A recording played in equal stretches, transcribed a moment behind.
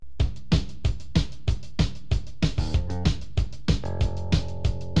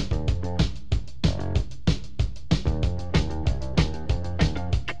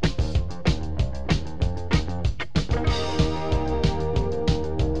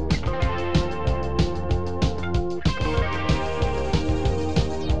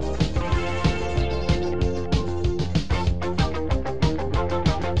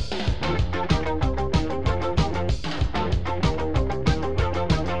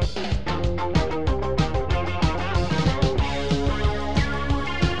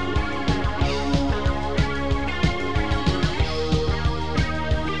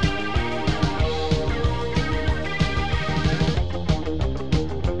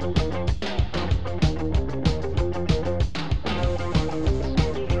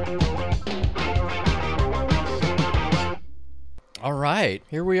right,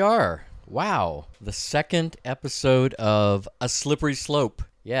 here we are. Wow, the second episode of A Slippery Slope.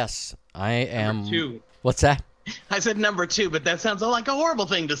 Yes, I am. Number 2. What's that? I said number 2, but that sounds like a horrible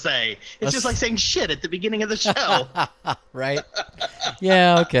thing to say. It's just like saying shit at the beginning of the show. Right?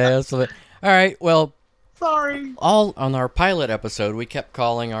 Yeah, okay. That's all right, well, Sorry. all on our pilot episode, we kept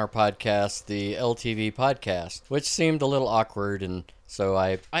calling our podcast the LTV Podcast, which seemed a little awkward, and so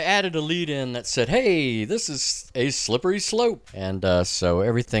I added a lead in that said, hey, this is a slippery slope. And so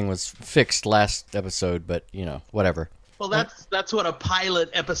everything was fixed last episode, but, whatever. Well, that's what a pilot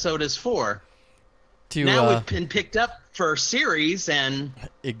episode is for. To, now we've been picked up for series and...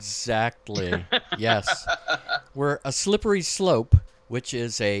 Exactly. Yes. We're A Slippery Slope, which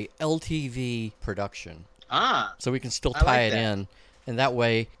is a LTV production. Ah. So we can still I tie like it that. in, and that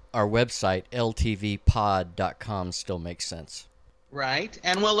way our website, ltvpod.com, still makes sense. Right.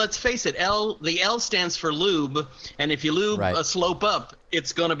 And well, let's face it, the L stands for lube, and if you lube Right. a slope up,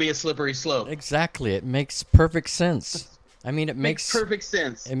 it's going to be a slippery slope. Exactly. It makes perfect sense. I mean, it Makes perfect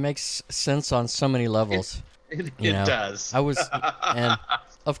sense. It makes sense on so many levels. It you know. does. And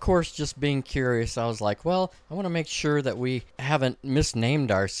of course, just being curious, I was like, well, I want to make sure that we haven't misnamed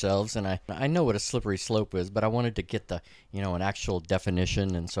ourselves, and I know what a slippery slope is, but I wanted to get the, an actual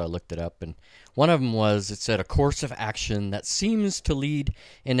definition, and so I looked it up, and one of them was, it said, a course of action that seems to lead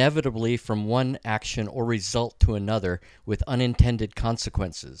inevitably from one action or result to another with unintended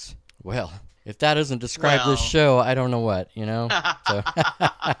consequences. Well, if that doesn't describe this show, I don't know what, So.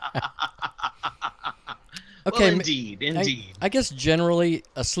 Okay, well, indeed. I guess generally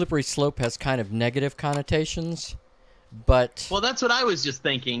a slippery slope has kind of negative connotations, but... Well, that's what I was just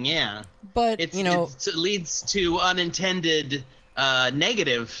thinking, yeah. But, it leads to unintended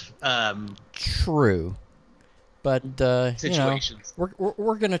negative True. But, situations.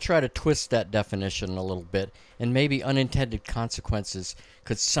 We're going to try to twist that definition a little bit, and maybe unintended consequences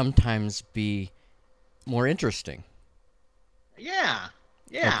could sometimes be more interesting. Yeah.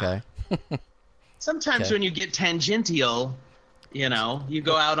 Okay. Sometimes Okay. when you get tangential, you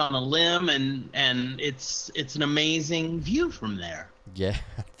go out on a limb and it's an amazing view from there. Yeah,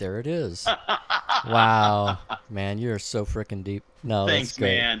 there it is. Wow. Man, you're so freaking deep. No, Thanks, that's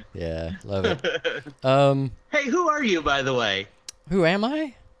great. man. Yeah, love it. Hey, who are you, by the way? Who am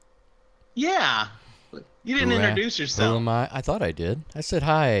I? Yeah. You didn't introduce Who yourself. am I? I thought I did. I said,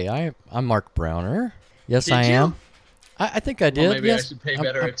 hi, I'm Mark Browner. Yes, Did I you? am. I think I did. Well, maybe yes. I should pay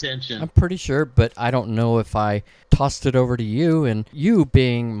better attention. I'm pretty sure, but I don't know if I tossed it over to you, and you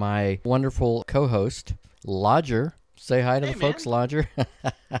being my wonderful co-host, Lodger. Say hi to Hey, the folks, man. Lodger.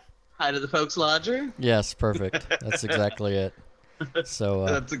 Hi to the folks, Lodger. Yes, perfect. That's exactly it. So,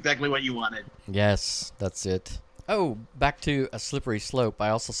 That's exactly what you wanted. yes, that's it. Oh, back to A Slippery Slope. I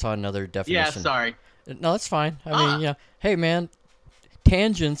also saw another definition. Yeah, sorry. No, that's fine. I mean, hey, man,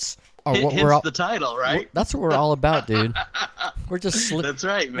 tangents are what Hence we're all... the title, right? That's what we're all about, dude. We're just That's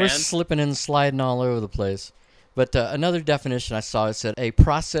right, man. We're slipping and sliding all over the place. But another definition I saw, it said a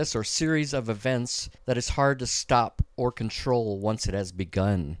process or series of events that is hard to stop or control once it has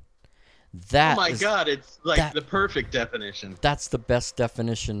begun. Oh my God, it's like the perfect definition. That's the best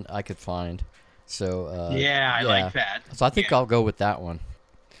definition I could find. So Yeah, I like that. So I think I'll go with that one.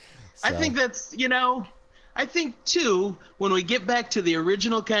 I So, think that's, I think, too, when we get back to the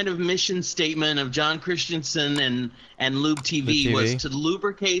original kind of mission statement of John Christensen and Lube TV, was to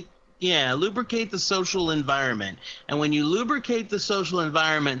lubricate the social environment. And when you lubricate the social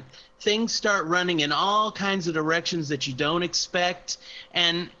environment, things start running in all kinds of directions that you don't expect,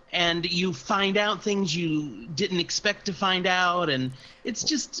 and you find out things you didn't expect to find out, and it's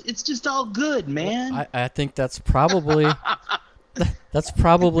just all good, man. I think that's probably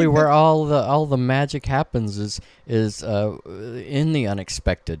where all the magic happens is in the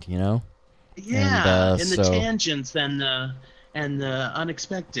unexpected, Yeah, And, in the tangents and the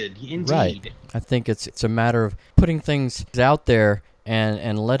unexpected, indeed. Right. I think it's a matter of putting things out there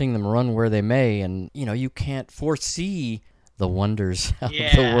and letting them run where they may, and you can't foresee the wonders of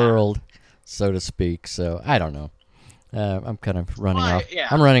the world, so to speak. So I don't know. I'm kind of running off. Yeah.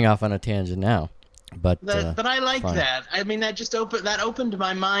 I'm running off on a tangent now, but I like fine. that. I mean, that just opened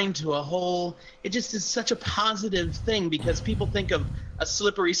my mind to a whole. It just is such a positive thing, because people think of a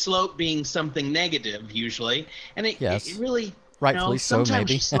slippery slope being something negative usually, and it really rightfully so, sometimes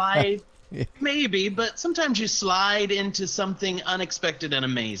maybe. you slide. Maybe, but sometimes you slide into something unexpected and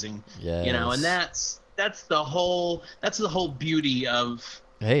amazing. Yes. And that's the whole beauty of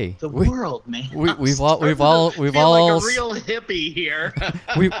Hey, the world, man. we've feel all like a real hippie here.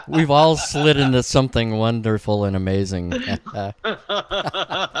 we've all slid into something wonderful and amazing. After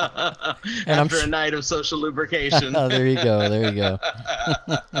a night of social lubrication. There you go. There you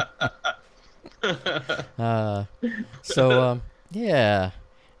go. Yeah.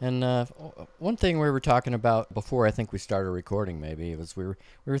 And one thing we were talking about before I think we started recording, maybe, was we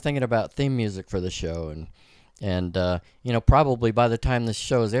were thinking about theme music for the show, and probably by the time this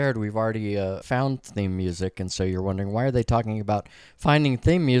show is aired, we've already found theme music, and so you're wondering, why are they talking about finding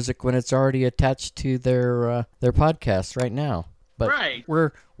theme music when it's already attached to their podcast right now? But right.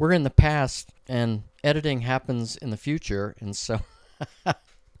 we're in the past, and editing happens in the future, and so.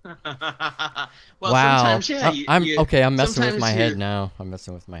 Well, wow. Sometimes, yeah, I'm messing with my head now. I'm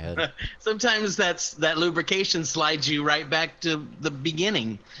messing with my head. Sometimes that lubrication slides you right back to the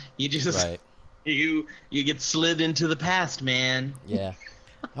beginning. You just right. you get slid into the past, man. Yeah.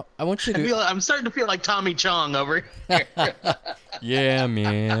 I want you to. I'm starting to feel like Tommy Chong over here. Yeah,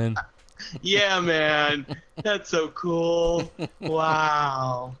 man. Yeah, man. That's so cool.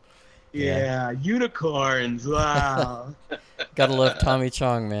 Wow. Yeah, unicorns. Wow. Gotta love Tommy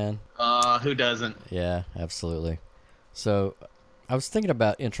Chong, man. Who doesn't? Yeah, absolutely. So, I was thinking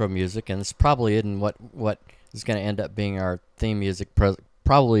about intro music, and this probably isn't what is going to end up being our theme music,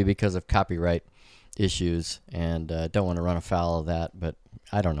 probably because of copyright issues, and don't want to run afoul of that, but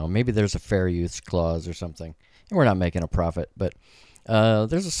I don't know. Maybe there's a fair use clause or something, and we're not making a profit, but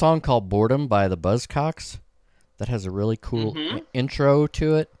there's a song called Boredom by the Buzzcocks that has a really cool intro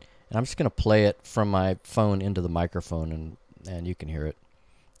to it. And I'm just going to play it from my phone into the microphone, and you can hear it.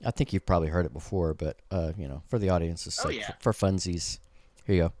 I think you've probably heard it before, but, for the audience's sake, for funsies.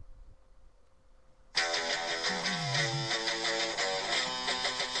 Here you go.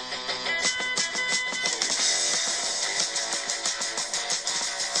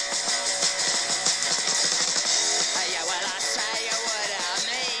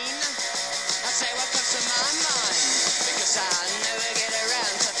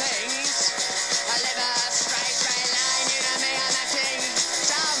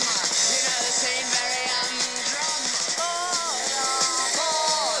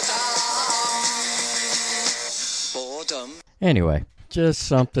 Anyway, just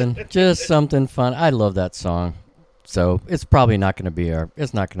something fun. I love that song, so it's probably not going to be our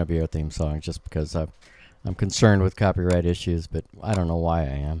theme song, just because I'm concerned with copyright issues. But I don't know why I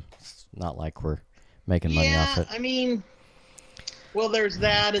am. It's not like we're making money off it. I mean, well, there's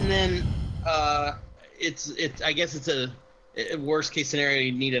that, and then it's. I guess it's a worst case scenario.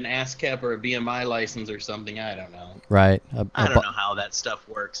 You need an ASCAP or a BMI license or something. I don't know. Right. I don't know how that stuff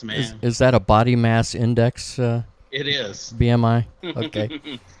works, man. Is that a body mass index? It is. BMI?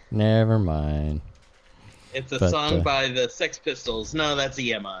 Okay. Never mind. It's a song by the Sex Pistols. No, that's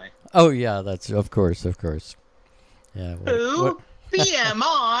EMI. Oh, yeah, that's, of course. Yeah. Who?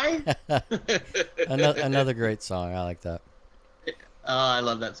 BMI? Another great song. I like that. Oh, I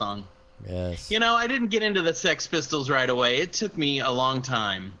love that song. Yes. I didn't get into the Sex Pistols right away. It took me a long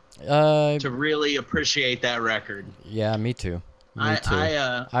time to really appreciate that record. Yeah, me too.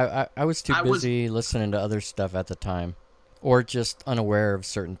 I was too busy listening to other stuff at the time, or just unaware of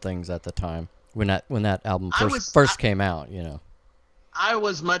certain things at the time when that album first came out. I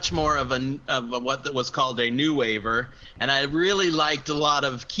was much more of what was called a new waver, and I really liked a lot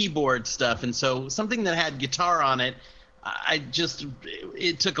of keyboard stuff, and so something that had guitar on it,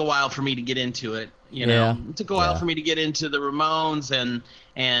 it took a while for me to get into it. It took a while for me to get into the Ramones and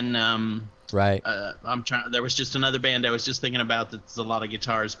right. There was just another band I was just thinking about that's a lot of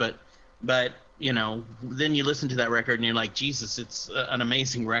guitars, but then you listen to that record and you're like, Jesus, it's an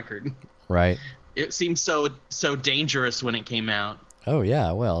amazing record. Right. It seems so dangerous when it came out. Oh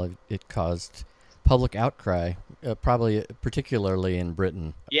yeah, well, it caused public outcry, probably particularly in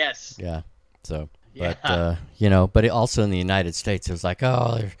Britain. Yes. Yeah. So, yeah. but but also in the United States, it was like,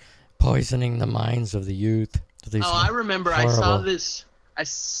 oh, they're poisoning the minds of the youth. I remember horrible. I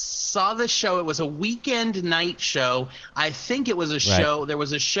saw this show. It was a weekend night show. I think it was a show. Right. There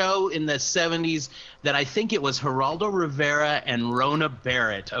was a show in the 70s that I think it was Geraldo Rivera and Rona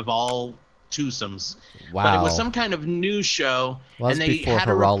Barrett of all twosomes. Wow. But it was some kind of news show. Well, and they before had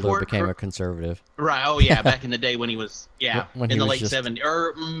Geraldo became a conservative. Right. Oh, yeah. Back in the day when he was, when in the was late just... 70s.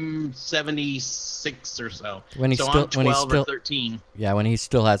 Or 76 or so. When he so still, I'm 12 or 13. Yeah, when he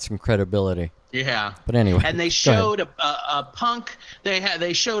still had some credibility. Yeah. But anyway. And they showed a punk.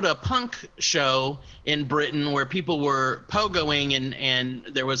 They showed a punk show in Britain where people were pogoing and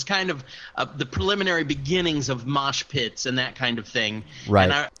there was kind of the preliminary beginnings of mosh pits and that kind of thing.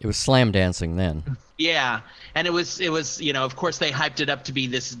 Right. It was slam dancing then. Yeah, and it was of course they hyped it up to be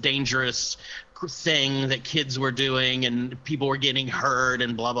this dangerous thing that kids were doing and people were getting hurt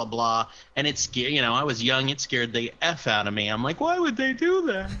and blah blah blah. And it scared, I was young, it scared the F out of me. I'm like, why would they do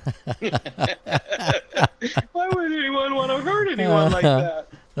that? Why would anyone want to hurt anyone like that?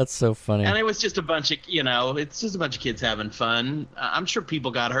 That's so funny. And it was just a bunch of, it's just a bunch of kids having fun. I'm sure people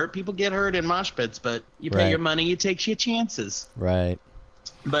got hurt. People get hurt in mosh pits, but you pay your money, you take your chances. Right.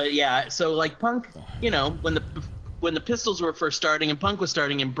 But yeah, so like punk, when the Pistols were first starting and punk was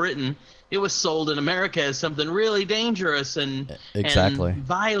starting in Britain, it was sold in America as something really dangerous and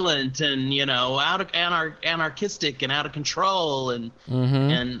violent and out of anarchistic and out of control and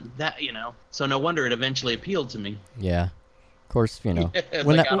that so no wonder it eventually appealed to me. Yeah, of course as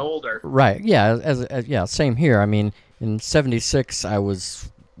I got older. Right. Yeah. As same here. I mean, in '76 I was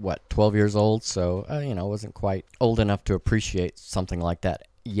 12 years old, so I wasn't quite old enough to appreciate something like that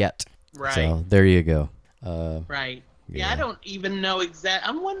yet. Right. So there you go. Right. Yeah, I don't even know exact.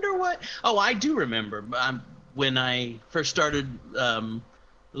 I wonder what. Oh, I do remember when I first started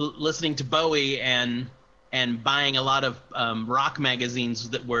listening to Bowie and buying a lot of rock magazines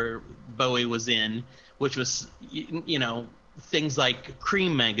that Bowie was in, which was things like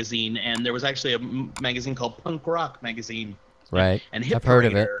Cream magazine, and there was actually a magazine called Punk Rock magazine. Right. And Hit I've heard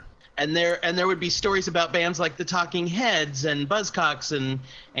of it. And there would be stories about bands like the Talking Heads and Buzzcocks and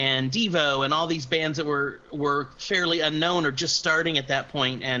Devo and all these bands that were fairly unknown or just starting at that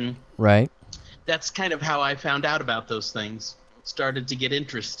point. And right. That's kind of how I found out about those things. Started to get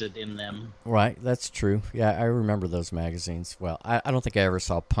interested in them. Right, that's true. Yeah, I remember those magazines. Well, I don't think I ever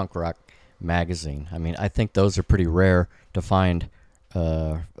saw Punk Rock magazine. I mean, I think those are pretty rare to find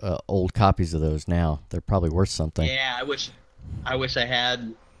old copies of those now. They're probably worth something. Yeah, I wish I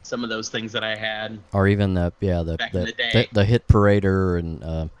had some of those things that I had, or even the Hit Parader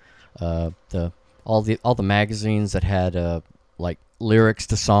and all the magazines that had like lyrics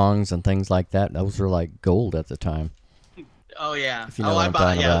to songs and things like that. Those were like gold at the time. Oh yeah. If you know what I'm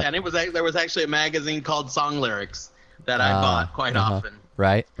talking about. And there was actually a magazine called Song Lyrics that I bought quite often.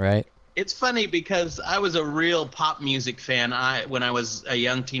 Right. It's funny because I was a real pop music fan. When I was a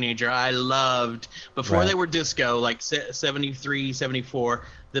young teenager, I loved, before they were disco, like 73, 74,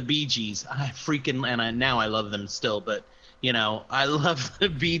 the Bee Gees. Now I love them still, but I love the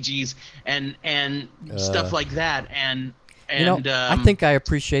Bee Gees and stuff like that. And I think I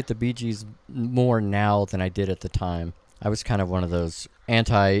appreciate the Bee Gees more now than I did at the time. I was kind of one of those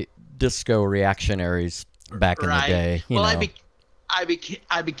anti-disco reactionaries back in the day.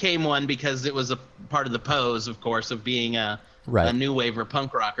 I became one because it was a part of the pose, of course, of being a new wave or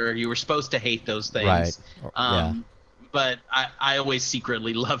punk rocker. You were supposed to hate those things. Right. But I always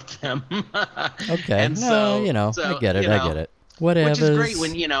secretly loved them. Okay. And I get it. I get it. Whatever. Which is great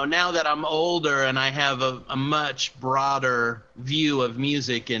when, now that I'm older and I have a much broader view of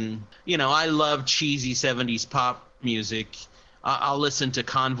music and, I love cheesy 70s pop music. I'll listen to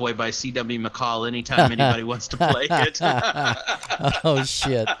Convoy by C.W. McCall anytime anybody wants to play it. Oh,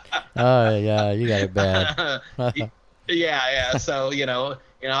 shit. Oh, yeah, you got it bad. Yeah. So,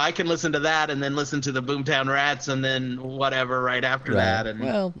 I can listen to that and then listen to the Boomtown Rats and then whatever right after that. And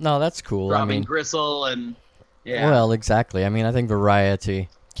well, no, that's cool. Robin Gristle and, yeah. Well, exactly. I mean, I think variety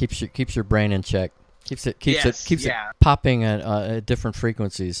keeps your brain in check. Keeps it popping at different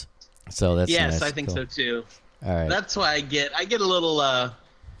frequencies. So that's yes, nice. I think so too. All right. That's why I get a little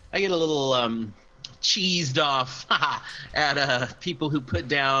cheesed off at people who put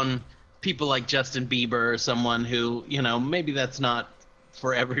down people like Justin Bieber or someone who, maybe that's not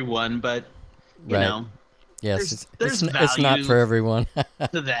for everyone, but you know. Yes, there's it's not for everyone.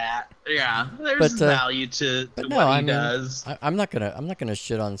 to that. Yeah. There's value to what he does. I'm not gonna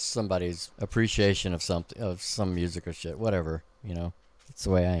shit on somebody's appreciation of some music or shit. Whatever, That's the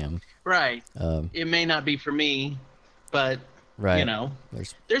way I am. Right. It may not be for me, but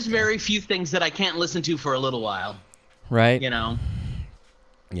there's very few things that I can't listen to for a little while. Right.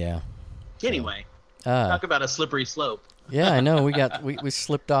 Yeah. Anyway, talk about a slippery slope. Yeah, I know. We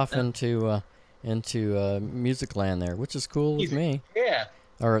slipped off into music land there, which is cool with me. Yeah.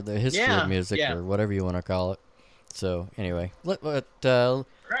 Or the history of music, or whatever you want to call it. So anyway,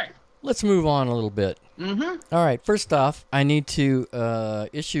 let's move on a little bit. Mm-hmm. All right. First off, I need to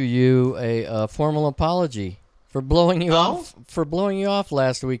issue you a formal apology for blowing you off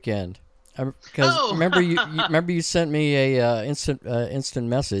last weekend. Because remember you sent me a instant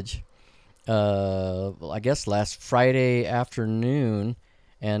message. I guess last Friday afternoon,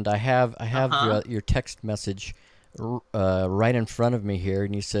 and I have your text message right in front of me here,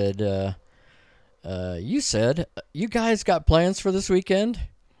 and you said you guys got plans for this weekend.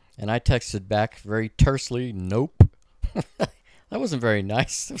 And I texted back very tersely, nope. That wasn't very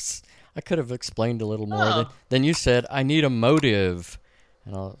nice. I could have explained a little more. Oh. Then you said, I need a motive.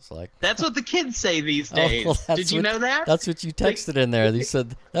 And I was like... That's what the kids say these days. Did you know that? That's what you texted in there. You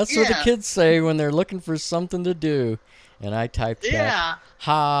said, that's what the kids say when they're looking for something to do. And I typed back,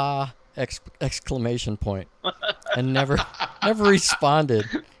 ha, exclamation point. And never responded.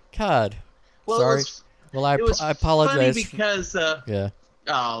 God. Well, sorry. I apologize. Funny because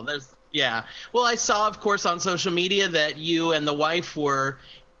well, I saw, of course, on social media that you and the wife were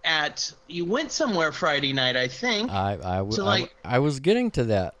you went somewhere Friday night, I think. I was getting to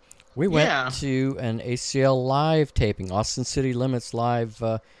that. We went to an ACL Live taping. Austin City Limits Live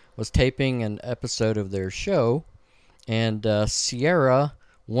was taping an episode of their show, and Sierra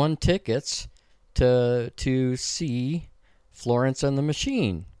won tickets to see Florence and the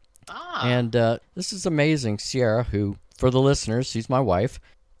Machine. And this is amazing. Sierra, who, for the listeners, she's my wife,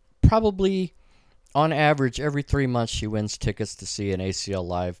 probably on average every 3 months she wins tickets to see an ACL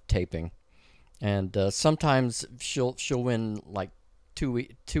Live taping. And sometimes she'll win like 2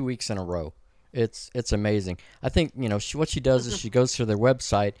 weeks in a row. It's amazing. I think, what she does is she goes to their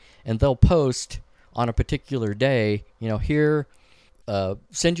website and they'll post on a particular day, here,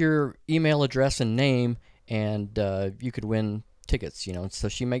 send your email address and name and you could win tickets, So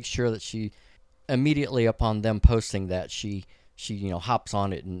she makes sure that she immediately upon them posting that she hops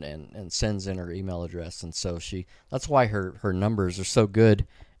on it and sends in her email address. And so that's why her numbers are so good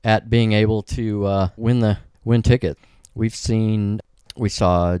at being able to win ticket. We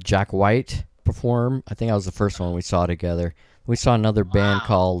saw Jack White perform. I think that was the first one we saw together. We saw another band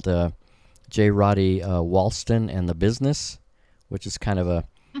called J. Roddy Walston and the Business, which is kind of a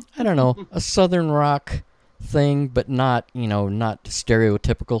Southern rock thing, but not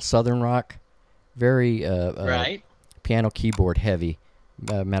stereotypical Southern rock. Very right. Piano keyboard heavy.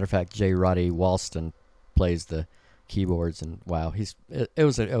 Matter of fact, J. Roddy Walston plays the keyboards, and wow, it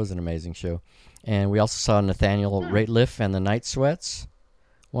was an amazing show. And we also saw Nathaniel Rateliff and the Night Sweats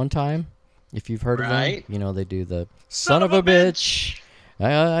one time. If you've heard of them, they do the son of a bitch.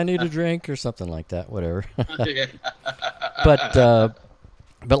 I need a drink or something like that. Whatever.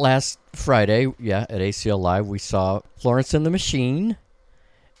 But last Friday, at ACL Live, we saw Florence and the Machine,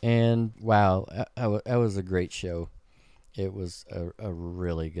 and wow, that was a great show. It was a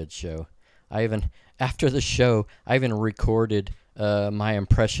really good show. After the show, I even recorded my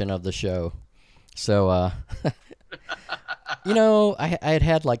impression of the show. So, I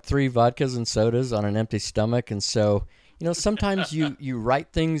had like 3 vodkas and sodas on an empty stomach, and so, sometimes you write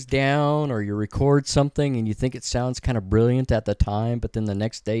things down or you record something and you think it sounds kind of brilliant at the time, but then the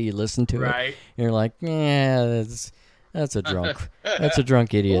next day you listen to it and you're like, yeah, that's a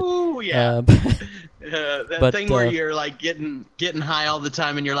drunk idiot. Ooh, yeah. That thing where you're like getting high all the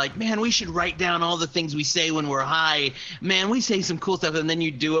time and you're like, man, we should write down all the things we say when we're high. Man, we say some cool stuff, and then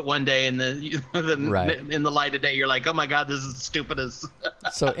you do it one day and in the light of day you're like, oh my God, this is stupid as.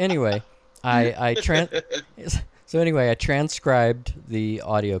 So anyway, I transcribed the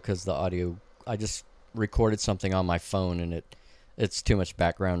audio because I just recorded something on my phone and it's too much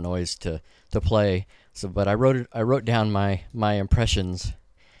background noise to play. So, but I wrote down my impressions.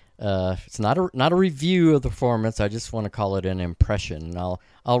 It's not a review of the performance. I just want to call it an impression. And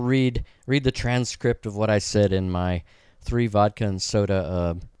I'll read the transcript of what I said in my 3 vodka and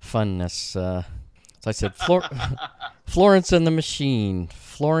soda funness. So I said, Florence and the Machine,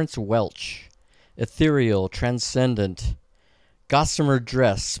 Florence Welch. Ethereal, transcendent, gossamer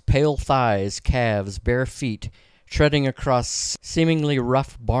dress, pale thighs, calves, bare feet, treading across seemingly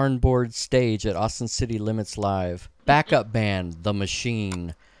rough barnboard stage at Austin City Limits Live. Backup band, The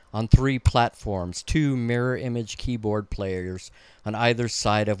Machine, on 3 platforms, 2 mirror image keyboard players on either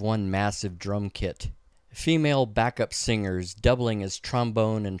side of one massive drum kit. Female backup singers doubling as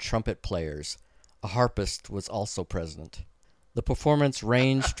trombone and trumpet players. A harpist was also present. The performance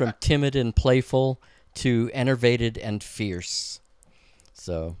ranged from timid and playful to enervated and fierce.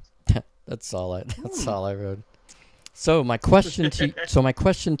 So that's all I wrote. So my question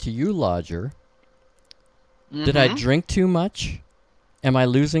to you, Lodger, did I drink too much? Am I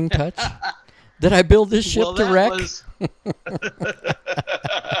losing touch? Did I build this ship to wreck?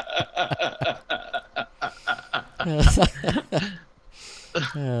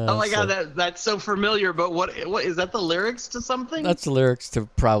 Oh my God, that's so familiar. But what is that? The lyrics to something? That's the lyrics to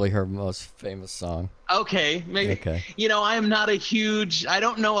probably her most famous song. Okay, maybe. Okay. I am not I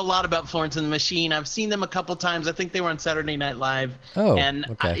don't know a lot about Florence and the Machine. I've seen them a couple times. I think they were on Saturday Night Live. Oh, and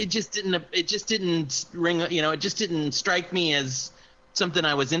okay. It just didn't ring. It just didn't strike me as something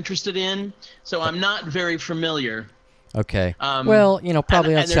I was interested in. So I'm not very familiar. Okay. Well,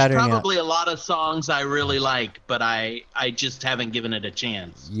 probably on and Saturday there's night. probably a lot of songs I really like, but I just haven't given it a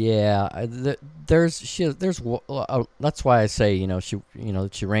chance. Yeah, that's why I say,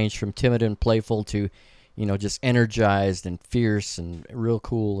 she ranged from timid and playful to, just energized and fierce and real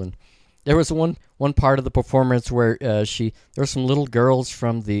cool. And there was one part of the performance where there were some little girls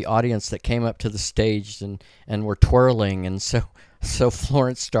from the audience that came up to the stage and were twirling, and so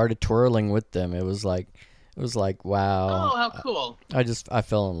Florence started twirling with them. It was like wow. Oh, how cool! I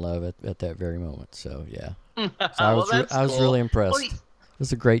fell in love at that very moment. So yeah. So I was really impressed. Well, it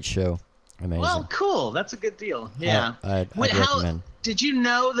was a great show. Amazing. Well, cool. That's a good deal. Yeah. I'd recommend. Did you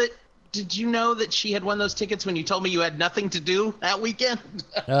know that she had won those tickets when you told me you had nothing to do that weekend?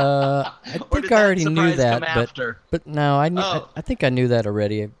 I think I already knew that, but no, I think I knew that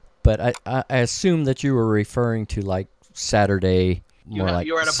already. But I assumed that you were referring to like Saturday. You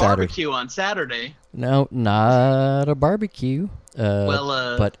were at a barbecue on Saturday. No, not a barbecue.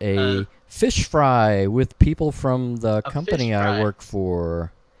 But a fish fry with people from the company I work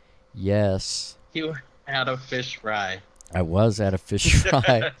for. Yes. You were at a fish fry. I was at a fish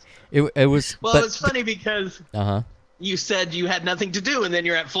fry. It was. Well, it was funny because. You said you had nothing to do, and then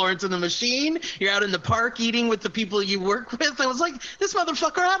you're at Florence and the Machine. You're out in the park eating with the people you work with. I was like, this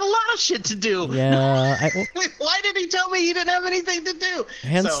motherfucker had a lot of shit to do. Yeah. Why did he tell me he didn't have anything to do?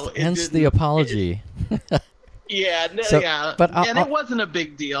 Hence the apology. Yeah. But it wasn't a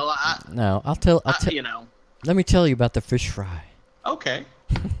big deal. I'll tell. Let me tell you about the fish fry. Okay.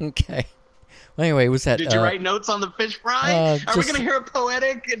 Okay. Well, anyway, it was that. Did you write notes on the fish fry? Are we going to hear a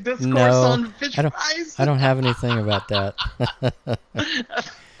poetic discourse on fish fries? I don't have anything about that.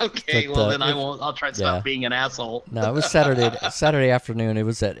 Okay, but, then I won't. I'll try to stop being an asshole. No, it was Saturday afternoon. It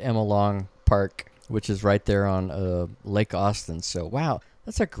was at Emma Long Park, which is right there on Lake Austin. So, wow,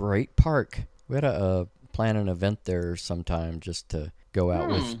 that's a great park. We had to plan an event there sometime just to go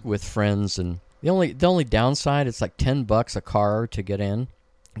out with friends. And the only downside, it's like $10 a car to get in.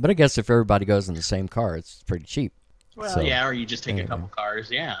 But I guess if everybody goes in the same car, it's pretty cheap. Well, or you just take a couple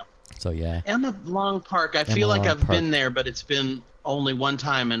cars, yeah. So, yeah. Emma Long Park, I feel like I've been there, but it's been only one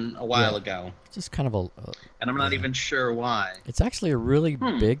time and a while ago. It's just kind of and I'm not even sure why. It's actually a really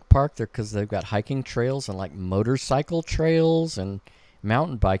big park there because they've got hiking trails and like motorcycle trails and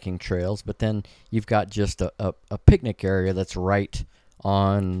mountain biking trails, but then you've got just a picnic area that's right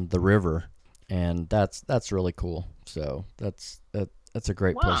on the river, and that's really cool. So that's a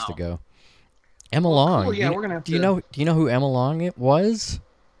great place to go. Emma Long. Cool. Yeah, we're gonna have do you know who Emma Long was?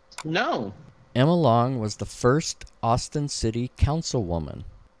 No. Emma Long was the first Austin City councilwoman.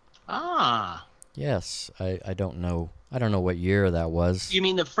 Ah. Yes, I don't know. I don't know what year that was. You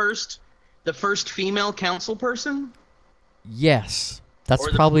mean the first female council person? Yes. That's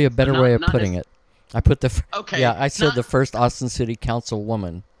probably a better way of putting it. I put I said the first Austin City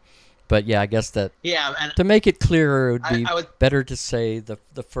councilwoman. But yeah, I guess that to make it clearer, it would be better to say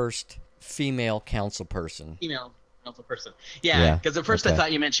the first female council person. Female council person. Yeah, because at first I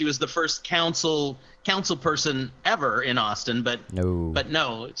thought you meant she was the first council person ever in Austin, but no. But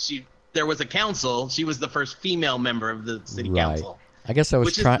no, there was a council. She was the first female member of the city council. I guess I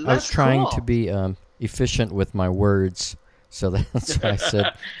was trying to be efficient with my words, so that's why I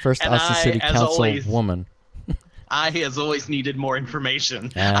said first Austin City council woman. I, as always, needed more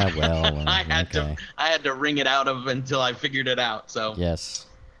information. I had to wring it out of until I figured it out. So yes.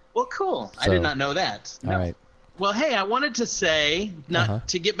 Well, cool. I did not know that. No. All right. Well, hey, I wanted to say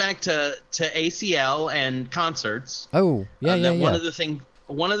to get back to ACL and concerts. Oh, yeah. One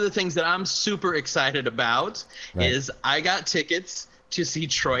of the things that I'm super excited about is I got tickets to see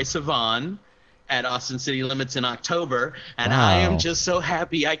Troye Sivan at Austin City Limits in October, and I am just so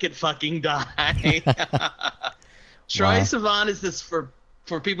happy I could fucking die. Troye Sivan is this, for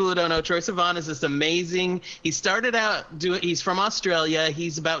people who don't know, Troye Sivan is this amazing. He started out he's from Australia.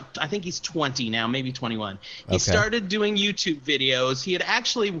 He's about, I think he's 20 now, maybe 21. He started doing YouTube videos. He had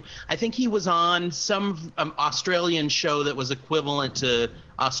actually, I think he was on some Australian show that was equivalent to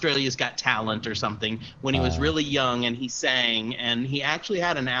Australia's Got Talent or something when he was really young, and he sang, and he actually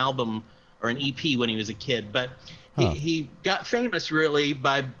had an album or an EP when he was a kid. But he got famous really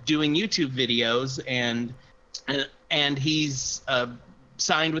by doing YouTube videos, and he's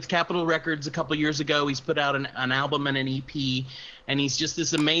signed with Capitol Records a couple years ago. He's put out an album and an EP, and he's just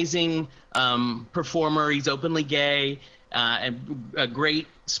this amazing performer. He's openly gay, and a great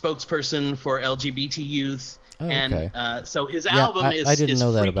spokesperson for LGBT youth. And so his album is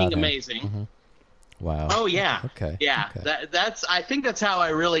freaking amazing. Mm-hmm. Wow. Oh yeah. Okay. Yeah. Okay. I think that's how I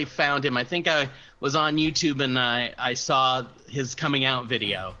really found him. I think I was on YouTube and I saw his coming out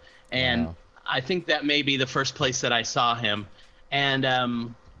video, and I think that may be the first place that I saw him.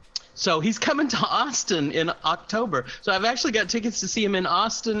 And so he's coming to Austin in October. So I've actually got tickets to see him in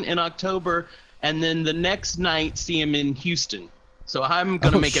Austin in October, and then the next night see him in Houston. So I'm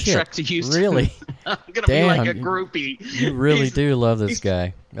going to make a trek to Houston. Really? I'm going to be like a groupie. You really do love this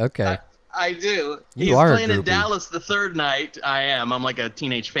guy. Okay. I do. He's playing in Dallas the third night. I am. I'm like a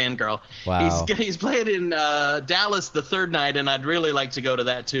teenage fangirl. Wow. He's playing in Dallas the third night, and I'd really like to go to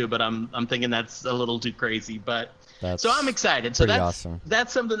that too, but I'm thinking that's a little too crazy. But so I'm excited. So that's awesome.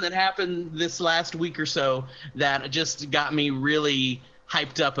 That's something that happened this last week or so that just got me really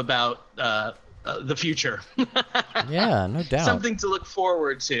hyped up about the future. Yeah, no doubt. Something to look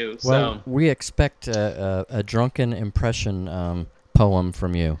forward to. Well, we expect a drunken impression poem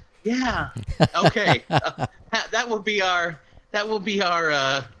from you. Yeah. Okay. That will be our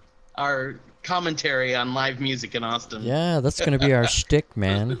commentary on live music in Austin. Yeah, that's going to be our shtick,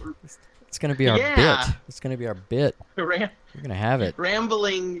 man. It's going to be our bit. It's going to be our bit. We're going to have it.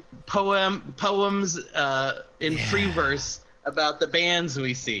 Rambling poems in free verse about the bands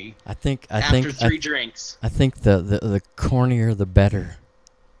we see. I think after three drinks. I think the cornier the better.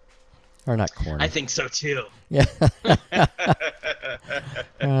 Or not corny. I think so too. Yeah.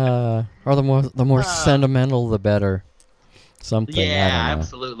 Or the more sentimental the better. Something. Yeah, I don't know.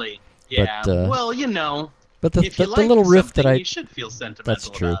 Absolutely. Yeah. But, well, you know. But the like little riff that you should feel sentimental that's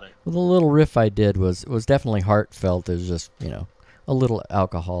true. about it. Well, the little riff I did was definitely heartfelt. It was just a little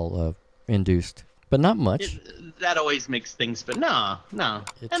alcohol induced, but not much. That always makes things. But no.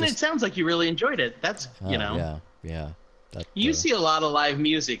 It sounds like you really enjoyed it. That's Yeah. You see a lot of live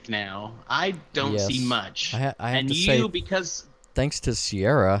music now. I don't see much. I have and to you say, because thanks to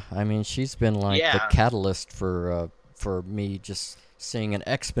Sierra, I mean, she's been like the catalyst for me just seeing an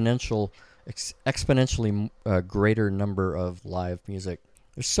exponentially greater number of live music.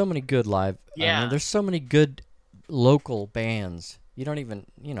 There's so many good live. Yeah. I mean, there's so many good local bands. You don't even,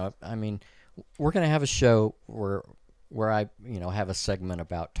 I mean, we're gonna have a show where I, have a segment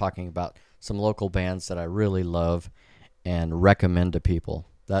about talking about some local bands that I really love and recommend to people.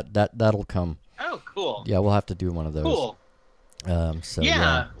 That'll come. Oh, cool. Yeah, we'll have to do one of those. Cool. So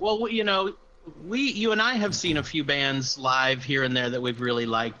yeah. Well, you and I have seen a few bands live here and there that we've really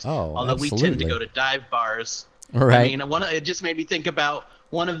liked. Oh, although absolutely. we tend to go to dive bars. Right. I mean, it just made me think about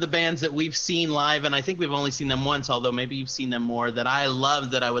one of the bands that we've seen live, and I think we've only seen them once, although maybe you've seen them more, that I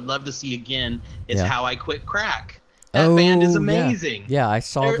love, that I would love to see again, is How I Quit Crack. That band is amazing. Yeah, I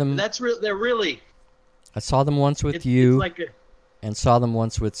saw them. They're really. I saw them once with you, and saw them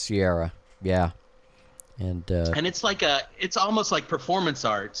once with Sierra. Yeah. And it's almost like performance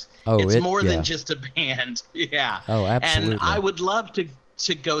art. Oh, it's more than just a band. Yeah. Oh, absolutely. And I would love to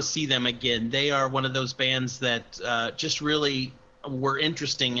go see them again. They are one of those bands that just really were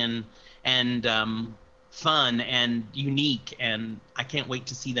interesting and fun and unique, and I can't wait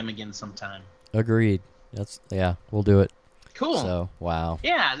to see them again sometime. Agreed. We'll do it. Cool. So, wow.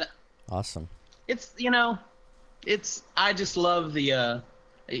 Yeah. Awesome. It's I just love the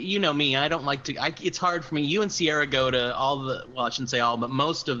you know me, I don't like to it's hard for me. You and Sierra go to I shouldn't say all, but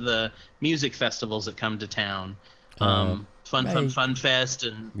most of the music festivals that come to town. Fun Fest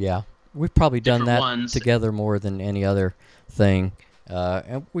and we've probably done that ones together more than any other thing.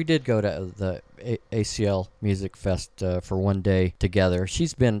 And we did go to the ACL Music Fest for one day together.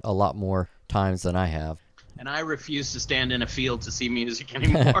 She's been a lot more times than I have. And I refuse to stand in a field to see music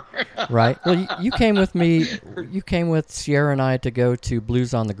anymore. Right. Well, you came with me. You came with Sierra and I to go to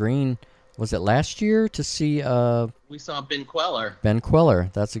Blues on the Green. Was it last year to see? We saw Ben Queller. Ben Queller.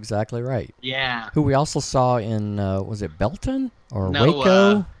 That's exactly right. Yeah. Who we also saw in was it Belton or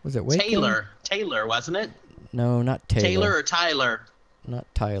Waco? Was it Waco? Taylor, wasn't it? No, not Taylor. Taylor or Tyler? Not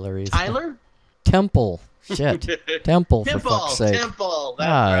Tyler. Either. Tyler? Temple. Shit. Temple, for fuck's sake. Temple.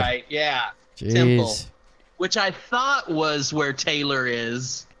 That's right. Yeah. Jeez. Temple. Which I thought was where Taylor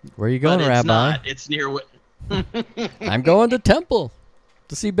is. Where are you going, but it's Rabbi? Not. It's near. I'm going to Temple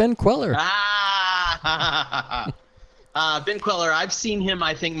to see Ben Queller. Ben Queller. I've seen him,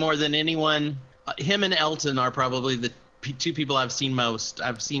 I think, more than anyone. Him and Elton are probably the two people I've seen most.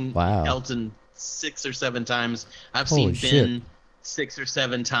 I've seen Elton 6 or 7 times. I've seen Ben 6 or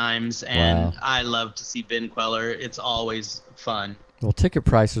 7 times, and I love to see Ben Queller. It's always fun. Well, ticket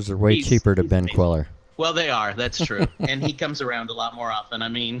prices are way cheaper to Ben Queller. Well, they are. That's true. And he comes around a lot more often. I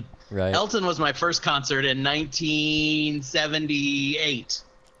mean, Elton was my first concert in 1978.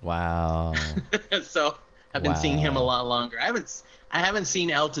 Wow. So I've been seeing him a lot longer. I haven't seen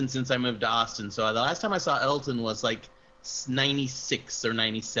Elton since I moved to Austin. So the last time I saw Elton was like 96 or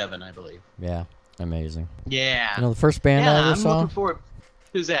 97, I believe. Yeah. Amazing. Yeah. The first band I ever saw? I'm looking forward.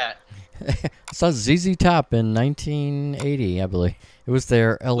 Who's that? I saw ZZ Top in 1980, I believe. It was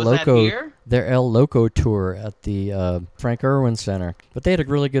their El Was Loco, that here? their El Loco tour at the Frank Irwin Center. But they had a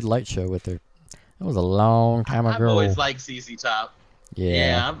really good light show with their. That was a long time I've ago. always liked ZZ Top.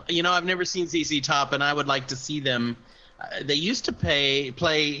 Yeah. I've never seen ZZ Top, and I would like to see them. They used to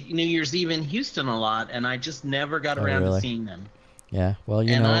play New Year's Eve in Houston a lot, and I just never got around really? to seeing them. Yeah. Well,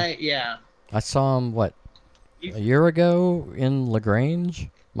 And know, I I saw them a year ago in LaGrange,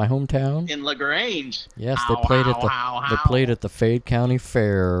 my hometown. in LaGrange. Yes, they played at the Fayette County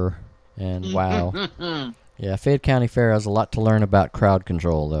Fair, and wow. Yeah, Fayette County Fair has a lot to learn about crowd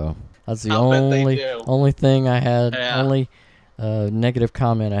control, though. That's the only thing I had, only negative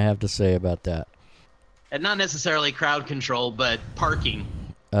comment I have to say about that. And not necessarily crowd control, but parking.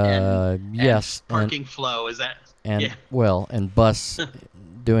 Yes. And parking flow, is that? And yeah. Well, and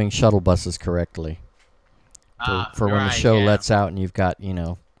doing shuttle buses correctly. For when the show lets out and you've got,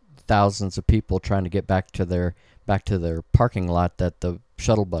 thousands of people trying to get back to their parking lot that the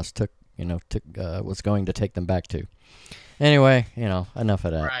shuttle bus was going to take them back to. Anyway, enough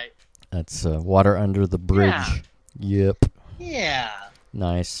of that. Right. That's water under the bridge. Yeah. Yep. Yeah.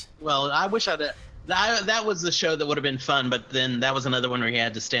 Nice. Well, I wish that was the show that would have been fun, but then that was another one where he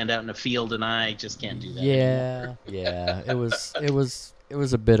had to stand out in a field, and I just can't do that. Yeah. Yeah. It was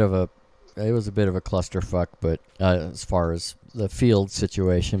a bit of a clusterfuck, but as far as the field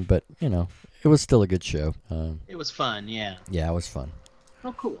situation, but it was still a good show. It was fun, yeah. Yeah, it was fun.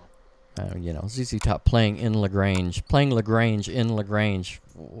 Oh, cool. ZZ Top playing in LaGrange in LaGrange.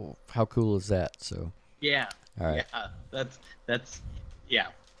 How cool is that? So. Yeah. All right. Yeah, that's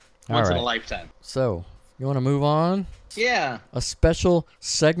once in a lifetime. So, you want to move on? Yeah. A special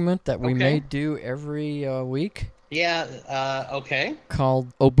segment that we may do every week. Yeah, okay. Called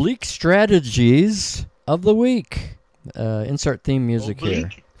Oblique Strategies of the Week. Insert theme music here.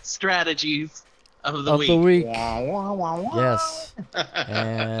 Oblique Strategies of the week. Yes.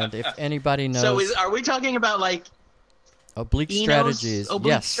 And if anybody knows... So are we talking about, like... Oblique Strategies.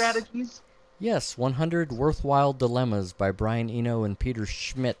 Oblique Strategies? Yes, 100 Worthwhile Dilemmas by Brian Eno and Peter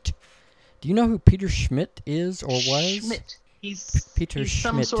Schmidt. Do you know who Peter Schmidt is or was? Schmidt. He's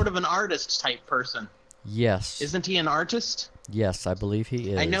some sort of an artist type person. Yes. Isn't he an artist? Yes, I believe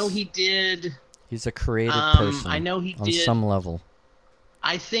he is. I know he did. He's a creative person. I know he on did. Some level.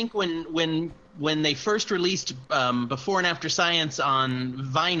 I think when they first released Before and After Science on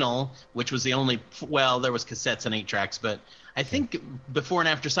vinyl, which was the only, well, there was cassettes and 8 tracks, but I think Before and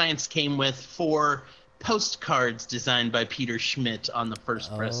After Science came with 4 postcards designed by Peter Schmidt on the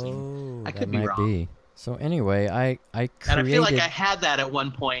first pressing. I could be wrong. Be. So anyway, I created... And I feel like I had that at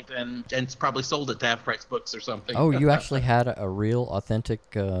one point and probably sold it to Half Price Books or something. Oh, you actually had a real, authentic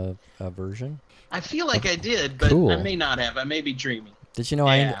version? I feel like I did, but cool. I may not have. I may be dreaming. Did you know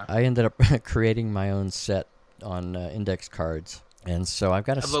I ended up creating my own set on index cards? And so I've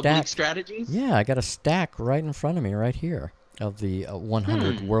got a stack... Oblique Strategies? Yeah, I got a stack right in front of me, right here, of the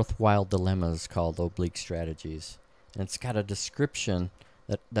 100 Worthwhile Dilemmas called Oblique Strategies. And it's got a description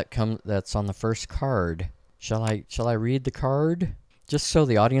that's on the first card. Shall I read the card? Just so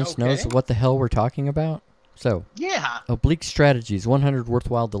the audience knows what the hell we're talking about? So, yeah. Oblique Strategies, 100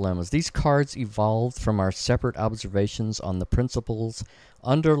 Worthwhile Dilemmas. These cards evolved from our separate observations on the principles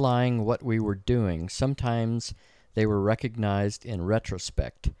underlying what we were doing. Sometimes they were recognized in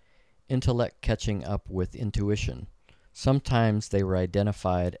retrospect, intellect catching up with intuition. Sometimes they were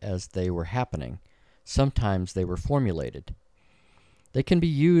identified as they were happening. Sometimes they were formulated. They can be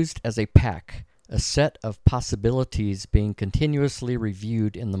used as a pack, a set of possibilities being continuously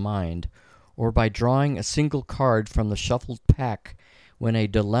reviewed in the mind, or by drawing a single card from the shuffled pack when a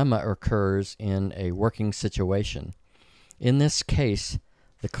dilemma occurs in a working situation. In this case,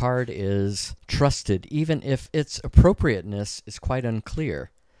 the card is trusted even if its appropriateness is quite unclear.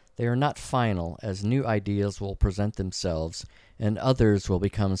 They are not final, as new ideas will present themselves and others will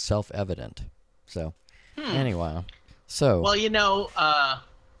become self-evident. So, anyway. So, well,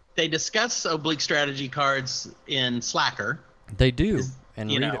 they discuss oblique strategy cards in Slacker. They do, and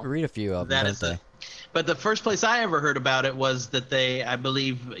read a few of them, don't they? But the first place I ever heard about it was that I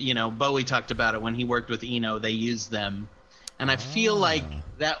believe, Bowie talked about it when he worked with Eno. They used them, and I feel like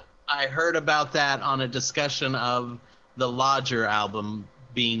that I heard about that on a discussion of the Lodger album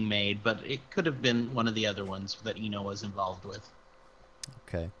being made, but it could have been one of the other ones that Eno was involved with.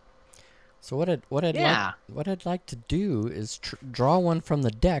 Okay. So what I'd like to do is draw one from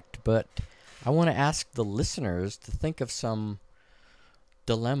the deck, but I want to ask the listeners to think of some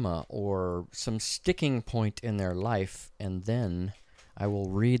dilemma or some sticking point in their life, and then I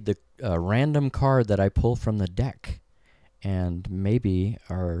will read the random card that I pull from the deck, and maybe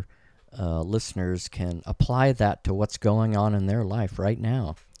our listeners can apply that to what's going on in their life right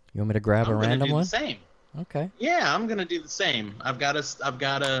now. You want me to grab a random one? I'm gonna do the same. Okay. Yeah, I'm gonna do the same. I've got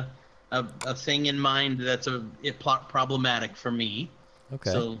a thing in mind that's problematic for me.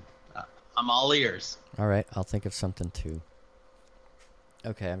 Okay. So I'm all ears. All right, I'll think of something too.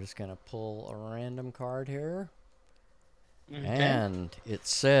 Okay, I'm just gonna pull a random card here, Okay. and it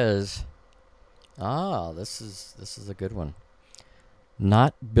says, this is a good one.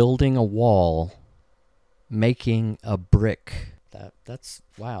 Not building a wall, making a brick. That's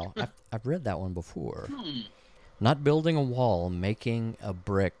wow. I've read that one before. Not building a wall, making a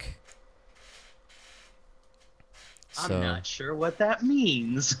brick. I'm not sure what that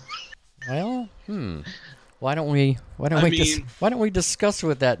means. Well, why don't we discuss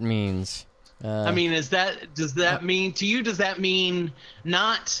what that means? I mean, does that mean to you? Does that mean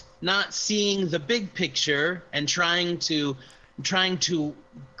not seeing the big picture and trying to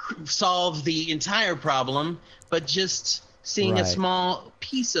solve the entire problem, but just seeing a small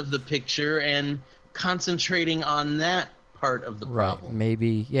piece of the picture and concentrating on that part of the problem?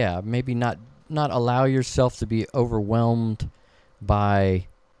 Maybe not allow yourself to be overwhelmed by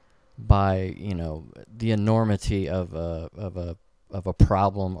the enormity of a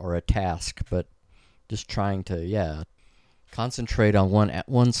problem or a task, but just trying to concentrate on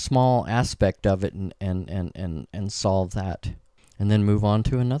one small aspect of it and solve that, and then move on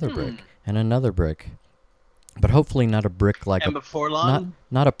to another brick and another brick, but hopefully not a brick like before long,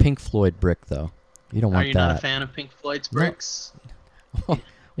 not a Pink Floyd brick though. You don't want that. Are you not a fan of Pink Floyd's bricks? No.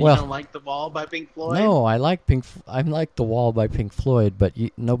 You don't like The Wall by Pink Floyd? No, I like The Wall by Pink Floyd, but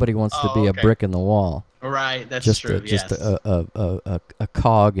nobody wants to be a brick in the wall. Right, that's true. Just a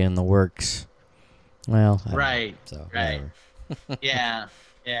cog in the works. Well, right. Yeah.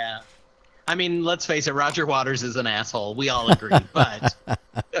 I mean, let's face it, Roger Waters is an asshole. We all agree, but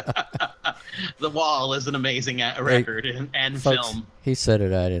The Wall is an amazing record and folks, film. He said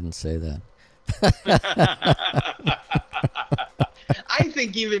it. I didn't say that. I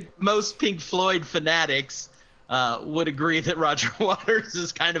think even most Pink Floyd fanatics would agree that Roger Waters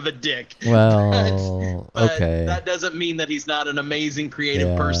is kind of a dick. Well, but okay. That doesn't mean that he's not an amazing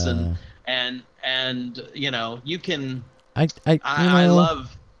creative person. And you can. I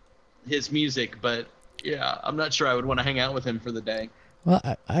love his music, but I'm not sure I would want to hang out with him for the day. Well,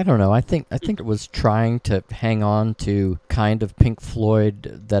 I don't know. I think it was trying to hang on to kind of Pink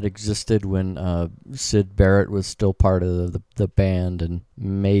Floyd that existed when Syd Barrett was still part of the band, and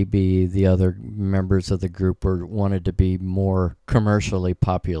maybe the other members of the group wanted to be more commercially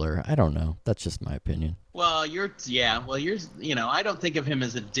popular. I don't know. That's just my opinion. Well, I don't think of him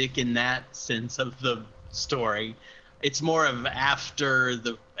as a dick in that sense of the story. It's more of after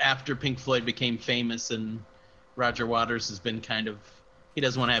Pink Floyd became famous, and Roger Waters has been kind of. He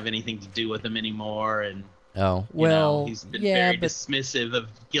doesn't want to have anything to do with them anymore, and he's been very dismissive of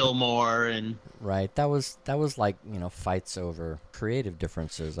Gilmour and. Right, that was like fights over creative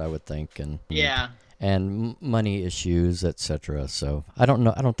differences, I would think, and money issues, etc. So I don't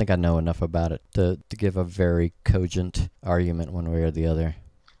know. I don't think I know enough about it to give a very cogent argument one way or the other.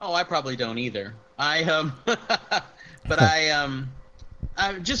 Oh, I probably don't either. I'm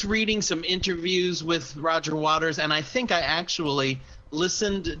just reading some interviews with Roger Waters, and I think I actually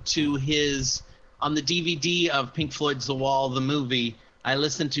listened to his on the DVD of Pink Floyd's The Wall, the movie. I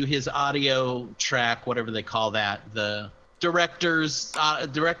listened to his audio track, whatever they call that, the director's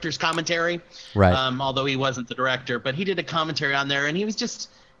commentary. Right. Although he wasn't the director, but he did a commentary on there, and he was just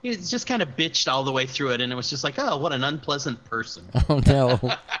kind of bitched all the way through it, and it was just like, oh, what an unpleasant person. Oh no,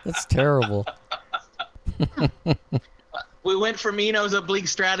 that's terrible. We went from Eno's Oblique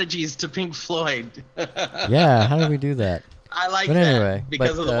Strategies to Pink Floyd. Yeah, how did we do that? I like that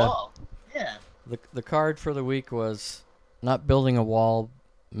because of The Wall. Yeah. The card for the week was not building a wall,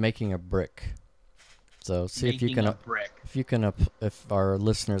 making a brick. So see if our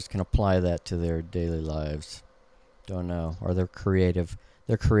listeners can apply that to their daily lives. Don't know, or their creative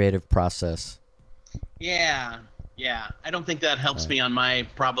process. Yeah. I don't think that helps me on my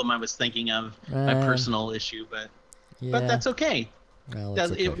problem I was thinking of, my personal issue, but that's okay. Well,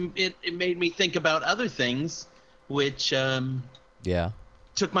 it made me think about other things, which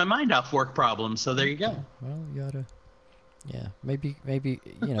took my mind off work problems. So there you go. Well, you oughta. Yeah, maybe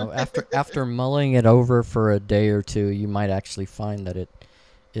after mulling it over for a day or two, you might actually find that it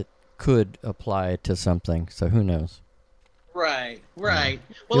could apply to something. So who knows? Right.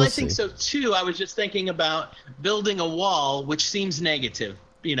 Well, I think so too. I was just thinking about building a wall, which seems negative.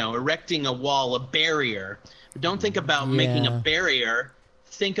 Erecting a wall, a barrier. But don't think about making a barrier.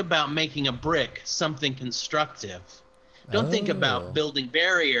 Think about making a brick, something constructive. Don't think about building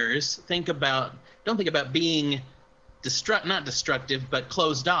barriers. Don't think about being not destructive, but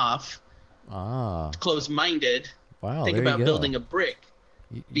closed off, closed-minded. Wow, Think there about you go. building a brick,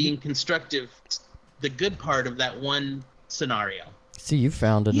 being constructive, the good part of that one scenario. See, you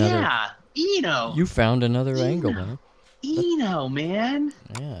found another. Yeah, Eno. You found another angle, man. Eno, man.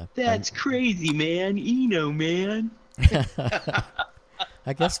 Yeah. That's crazy, man. Eno, man.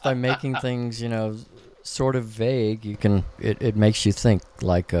 I guess by making things, sort of vague, you can. It makes you think,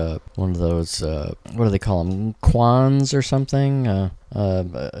 like one of those. What do they call them? Kwans or something.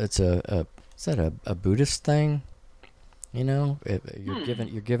 It's is that a Buddhist thing? You're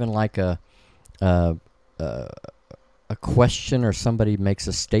given like a question, or somebody makes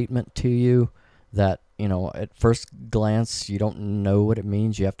a statement to you that, at first glance you don't know what it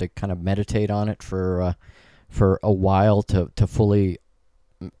means. You have to kind of meditate on it for a while to fully,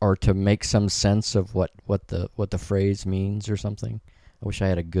 or to make some sense of what the phrase means or something. I wish I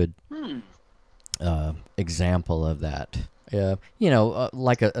had a good example of that.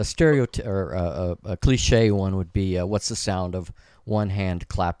 Like a stereotype or a cliche one would be, what's the sound of one hand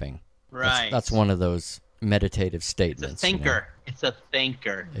clapping? Right. That's one of those meditative statements. It's a thinker. It's a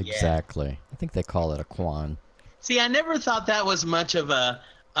thinker. Exactly. Yeah. I think they call it a kwan. See, I never thought that was much of a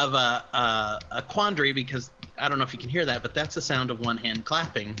quandary, because I don't know if you can hear that, but that's the sound of one hand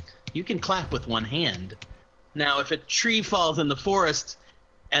clapping. You can clap with one hand. Now, if a tree falls in the forest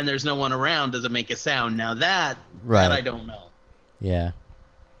and there's no one around, does it make a sound? Now that I don't know. Yeah.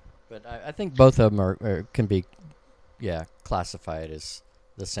 But I think both of them can be, classified as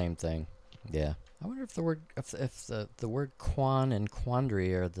the same thing. Yeah. I wonder if the word quan and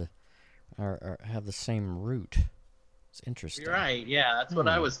quandary are have the same root. It's interesting. You're right. Yeah, that's what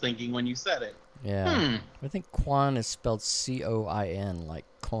I was thinking when you said it. Yeah. I think quan is spelled C-O-I-N, like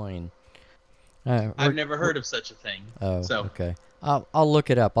coin. I've never heard of such a thing. Oh, so. Okay. I'll look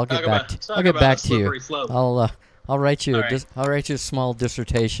it up. I'll get back to you. Slope. I'll write you right. I'll write you a small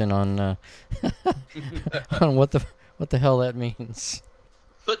dissertation on on what the hell that means.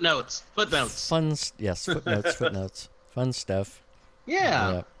 Footnotes. Footnotes. Fun stuff.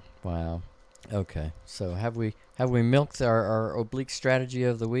 Yeah. Yep. Wow. Okay. So have we milked our oblique strategy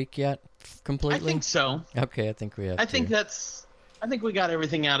of the week yet completely? I think so. Okay, I think we have. I think we got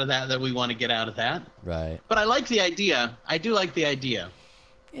everything out of that we want to get out of that. Right. But I like the idea. I do like the idea.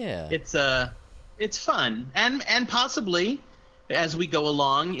 Yeah. It's fun, and possibly as we go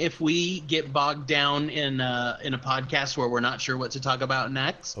along, if we get bogged down in a podcast where we're not sure what to talk about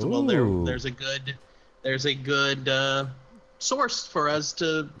next, well, there's a good source for us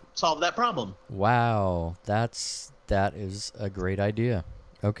to solve that problem. Wow, that is a great idea.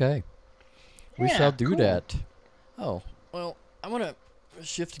 Okay, we shall do that. Oh, well, I'm gonna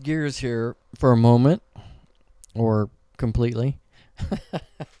shift gears here for a moment, or completely,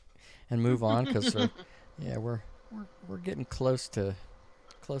 and move on, because we're getting close to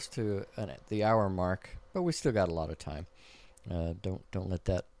the hour mark, but we still got a lot of time. Don't let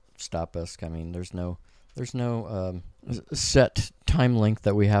that stop us. I mean, there's no set time length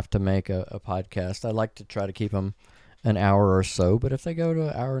that we have to make a podcast. I like to try to keep them an hour or so, but if they go to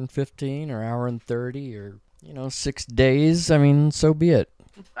an hour and 15 or hour and 30 or 6 days, I mean, so be it.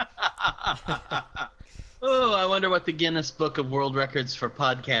 Oh, I wonder what the Guinness Book of World Records for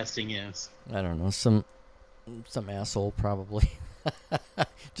podcasting is. I don't know, some asshole probably.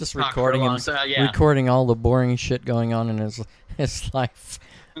 Just recording recording all the boring shit going on in his life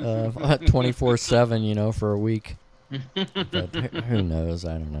 24/7, for a week. But who knows?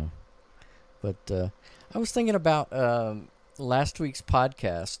 I don't know. But I was thinking about last week's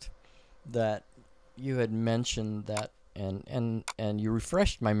podcast that you had mentioned that, and you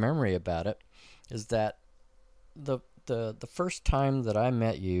refreshed my memory about it, is that the first time that I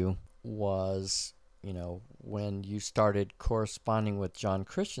met you was, when you started corresponding with John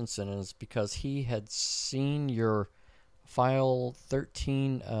Christensen, and it's because he had seen your File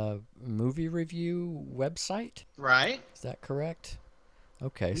 13 movie review website. Right. Is that correct?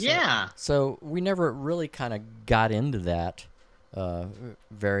 Okay. So we never really kind of got into that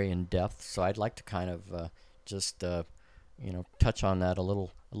very in depth. So I'd like to kind of just touch on that a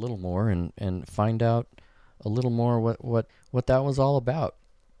little more and find out a little more what that was all about.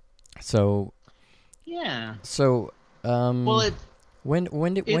 So. Yeah. So. Well,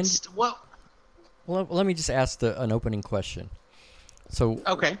 Well, let me just ask an opening question. So,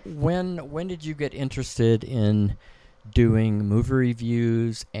 okay. When did you get interested in doing movie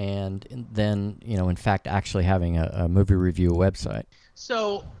reviews, and then, in fact, actually having a movie review website?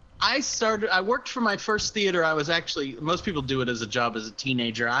 So I worked for my first theater. I was actually, most people do it as a job as a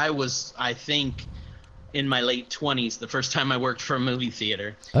teenager. I was, I think, in my late 20s, the first time I worked for a movie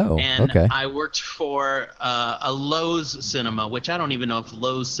theater. Oh, and okay. I worked for a Lowe's cinema, which I don't even know if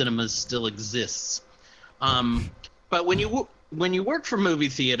Lowe's cinemas still exists. But when you work for movie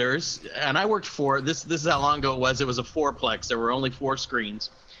theaters, and I worked for this is how long ago it was. It was a fourplex. There were only 4 screens,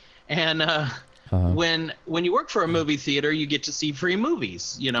 and when you work for a movie theater, you get to see free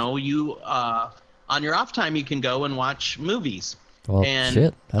movies. You know, you on your off time you can go and watch movies. Well, and,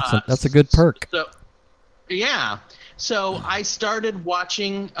 shit, that's a good perk. So, yeah. So I started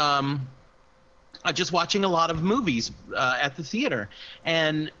watching, just watching a lot of movies at the theater.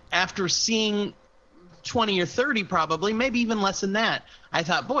 And after seeing 20 or 30 probably, maybe even less than that, I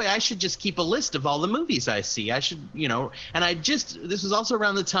thought, boy, I should just keep a list of all the movies I see. I should, and this was also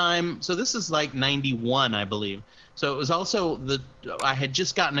around the time, so this is like 91, I believe. So it was also I had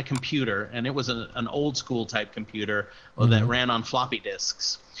just gotten a computer, and it was an old school type computer that ran on floppy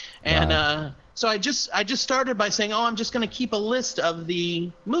disks. And so I just started by saying, I'm just going to keep a list of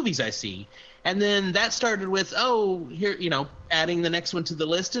the movies I see. And then that started with, here, adding the next one to the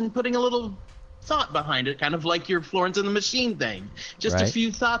list and putting a little thought behind it, kind of like your Florence and the Machine thing. Just a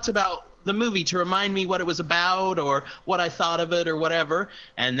few thoughts about the movie to remind me what it was about or what I thought of it or whatever.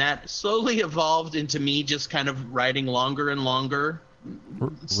 And that slowly evolved into me just kind of writing longer and longer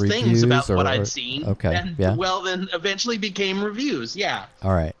things about what I'd seen. Okay. And well, then eventually became reviews. Yeah.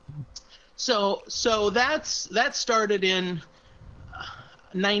 All right. So that started in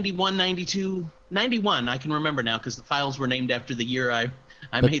 91, 92, 91. I can remember now because the files were named after the year I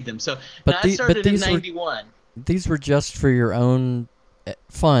made them. So I started in 91. These were just for your own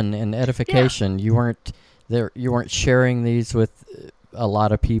fun and edification. You weren't there. You weren't sharing these with a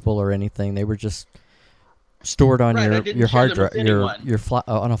lot of people or anything. They were just stored on your hard drive,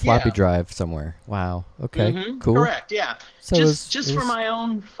 on a floppy drive somewhere. Wow. Okay. Cool. Correct. Yeah. So just for my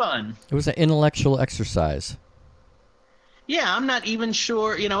own fun. It was an intellectual exercise. Yeah, I'm not even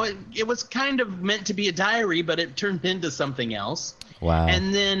sure. It was kind of meant to be a diary, but it turned into something else. Wow.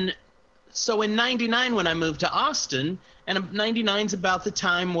 And then, so in 99 when I moved to Austin, and 99's about the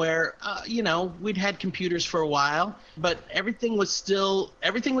time where, we'd had computers for a while, but everything was still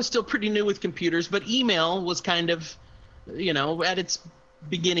pretty new with computers, but email was kind of, at its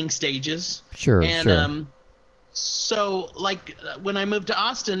beginning stages. Sure, and, so, when I moved to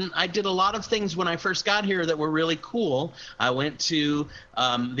Austin, I did a lot of things when I first got here that were really cool. I went to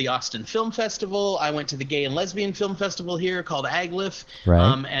the Austin Film Festival. I went to the Gay and Lesbian Film Festival here called AGLIF.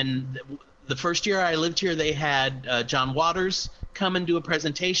 Right. And the first year I lived here, they had John Waters come and do a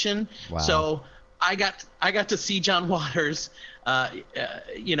presentation. Wow. So I got to see John Waters, at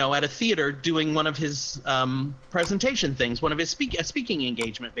a theater doing one of his presentation things, one of his speaking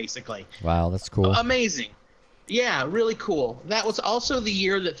engagement, basically. Wow, that's cool. Amazing. Yeah, really cool. That was also the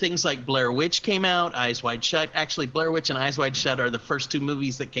year that things like Blair Witch came out, Eyes Wide Shut. Actually, Blair Witch and Eyes Wide Shut are the first 2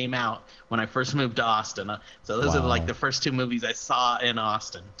 movies that came out when I first moved to Austin. So those are like the first 2 movies I saw in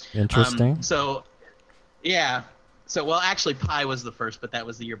Austin. Interesting. Yeah. So, well, actually, Pi was the first, but that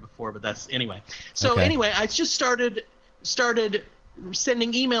was the year before. But that's anyway. So anyway, I just started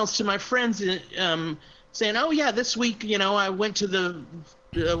sending emails to my friends saying, "Oh yeah, this week, I went to the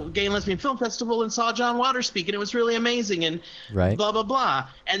Gay and Lesbian Film Festival and saw John Waters speak, and it was really amazing," and blah blah blah.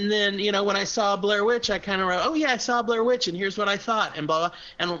 And then when I saw Blair Witch, I kind of wrote, "Oh yeah, I saw Blair Witch, and here's what I thought," and blah blah.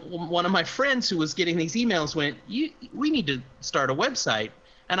 And one of my friends who was getting these emails went, "We need to start a website."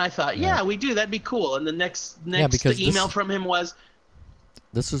 And I thought, yeah, we do. That'd be cool. And the next email from him was,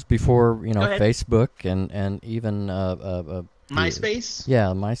 this was before Facebook and even MySpace. Yeah,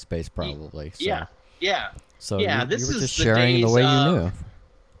 MySpace probably. So. Yeah. So this you were is just sharing the way you knew.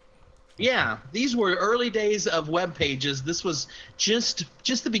 Yeah, these were early days of web pages. This was just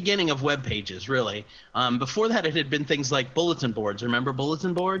the beginning of web pages, really. Before that, it had been things like bulletin boards. Remember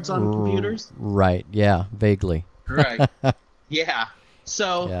bulletin boards on computers? Right. Yeah. Vaguely. Right. Yeah.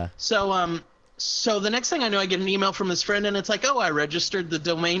 So the next thing I know, I get an email from this friend, and it's like, I registered the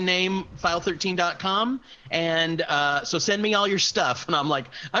domain name file13.com, and so send me all your stuff. And I'm like,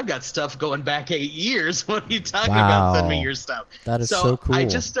 I've got stuff going back 8 years. What are you talking about? Send me your stuff. That is so cool. I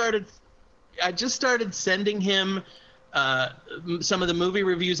just started sending him some of the movie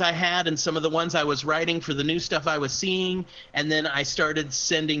reviews I had and some of the ones I was writing for the new stuff I was seeing, and then I started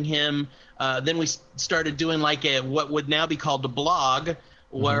sending him. Then we started doing like what would now be called a blog,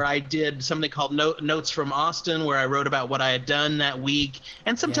 where I did something called Notes from Austin, where I wrote about what I had done that week.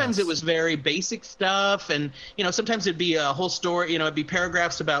 And sometimes it was very basic stuff. And, sometimes it'd be a whole story, it'd be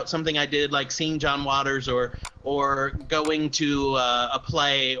paragraphs about something I did, like seeing John Waters or going to a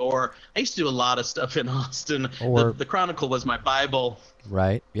play. Or I used to do a lot of stuff in Austin. Or the Chronicle was my Bible.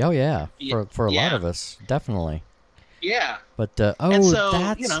 Right. Oh, yeah. For a lot of us, definitely. Yeah. But so,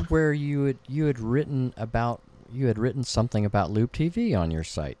 that's where you had written something about Loop TV on your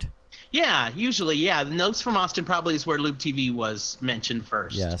site. Yeah, usually, yeah. The Notes from Austin probably is where Loop TV was mentioned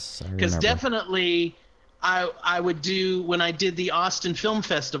first. Yes, I remember. Because definitely, I would do when I did the Austin Film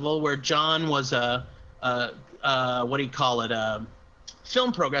Festival, where John was a what do you call it, a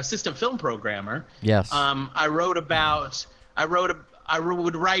assistant film programmer. Yes. I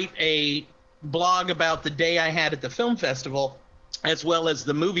would write a blog about the day I had at the film festival, as well as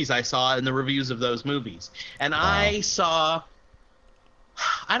the movies I saw and the reviews of those movies. And I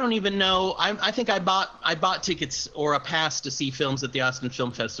don't even know. I think I bought tickets or a pass to see films at the Austin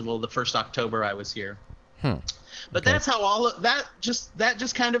Film Festival the first October I was here. But that's how all of that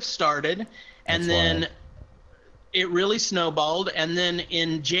just kind of started, and then it really snowballed. And then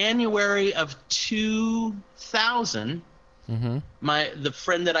in January of 2000. The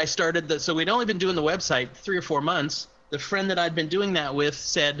friend that I started so we'd only been doing the website 3 or 4 months. The friend that I'd been doing that with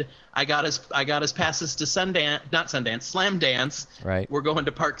said, I got us passes to Slam Dance. Right. We're going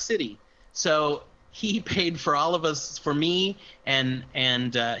to Park City. So he paid for all of us, for me and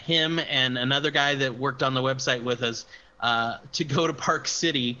him and another guy that worked on the website with us, to go to Park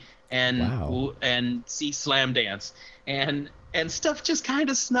City and see Slam Dance. And stuff just kind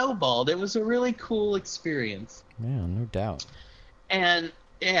of snowballed. It was a really cool experience. Yeah, no doubt. And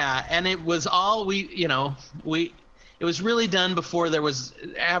it was all it was really done before there was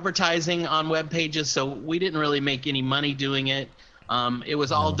advertising on web pages, so we didn't really make any money doing it. It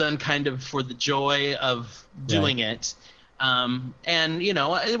was all done kind of for the joy of doing it. And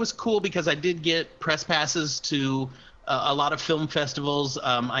it was cool because I did get press passes to a lot of film festivals.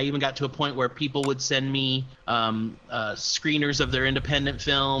 I even got to a point where people would send me screeners of their independent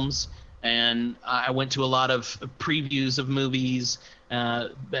films, and I went to a lot of previews of movies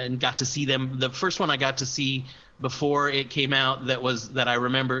and got to see them. The first one I got to see before it came out that I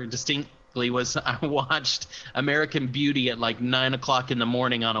remember distinctly was I watched American Beauty at like 9 o'clock in the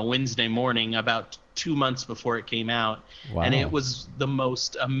morning on a Wednesday morning about 2 months before it came out. Wow. And it was the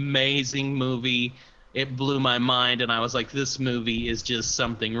most amazing movie. It blew my mind, and I was like, this movie is just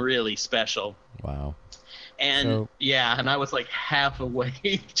something really special. Wow. And and I was like half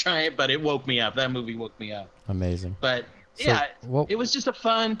awake trying, but it woke me up. That movie woke me up. Amazing. But it was just a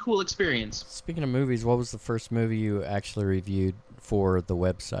fun, cool experience. Speaking of movies, what was the first movie you actually reviewed for the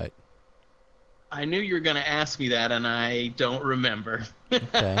website? I knew you were going to ask me that, and I don't remember.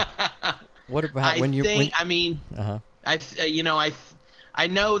 Okay. What about I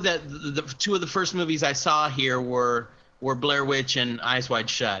know that the two of the first movies I saw here were Blair Witch and Eyes Wide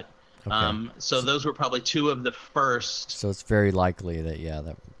Shut. Okay. So those were probably two of the first. So it's very likely that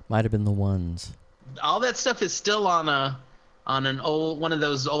that might have been the ones. All that stuff is still on an old one of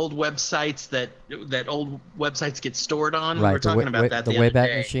those old websites that old websites get stored on. Right. We were talking about that the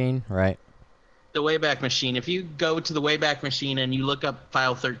Wayback Machine, right? The Wayback Machine. If you go to the Wayback Machine and you look up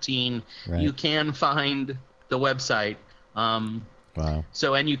File 13, you can find the website. Wow.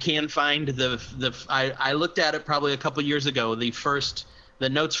 So, and you can find I looked at it probably a couple years ago, the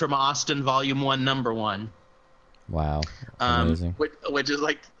Notes from Austin Volume 1, Number 1. Wow. Amazing. Which is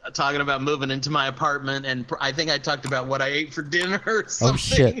like talking about moving into my apartment, and I think I talked about what I ate for dinner or something. Oh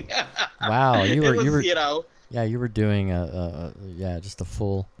shit. Wow. You were Yeah, you were doing just a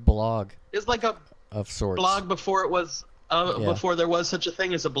full blog. It's like a of sorts. Blog before it was before there was such a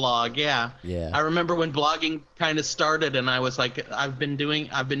thing as a blog. Yeah. Yeah. I remember when blogging kind of started, and I was like, I've been doing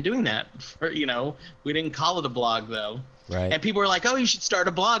that for, we didn't call it a blog though. Right. And people were like, "Oh, you should start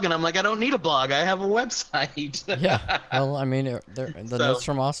a blog," and I'm like, "I don't need a blog. I have a website." Yeah. Well, I mean, the Notes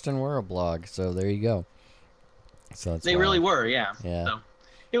from Austin were a blog, so there you go. So they really were, yeah. Yeah. So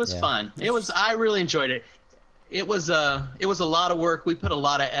it was fun. I really enjoyed it. It was a lot of work. We put a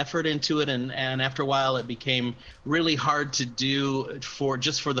lot of effort into it, and after a while, it became really hard to do for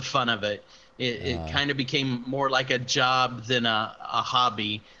the fun of it. It kind of became more like a job than a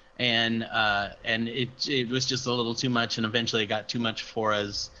hobby. And it was just a little too much, and eventually it got too much for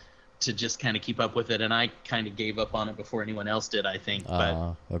us to just kind of keep up with it, and I kind of gave up on it before anyone else did, I think.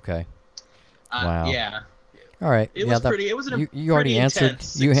 But okay. Wow. Yeah. All right. It was pretty. It was you already answered.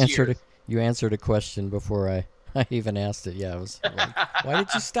 You answered. Years. You answered a question before I even asked it. Yeah. It was like, why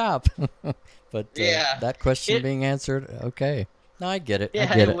did you stop? But that question being answered. Okay. No, I get it. I Yeah,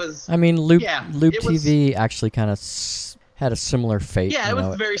 get it it. was. I mean, Loop Yeah, Loop it was. TV actually kind of had a similar fate. Yeah, you it was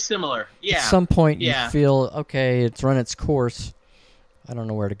know. very similar. Yeah. At some point, you Yeah. feel okay. It's run its course. I don't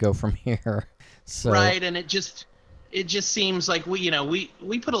know where to go from here. So Right, and it just seems like we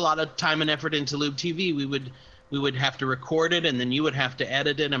put a lot of time and effort into Loop TV. We would have to record it, and then you would have to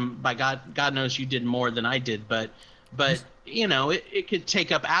edit it, and by God knows you did more than I did, but it could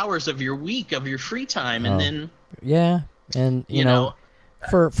take up hours of your week of your free time, and then yeah, and you know,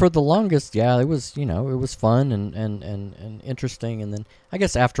 for the longest, yeah, it was it was fun and interesting, and then I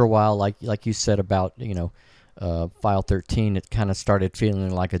guess after a while, like you said about File 13, it kind of started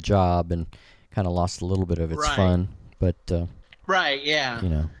feeling like a job and kind of lost a little bit of its Right. fun, but right, yeah.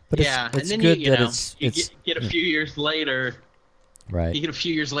 but Yeah, it's and then good you that know, it's you get a few years later. right. You get a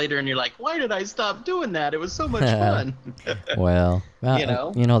few years later, and you're like, "Why did I stop doing that? It was so much fun." Well,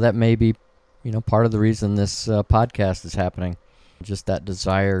 You know? that may be, part of the reason this podcast is happening. Just that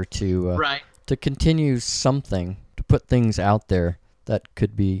desire to Right, to continue something, to put things out there that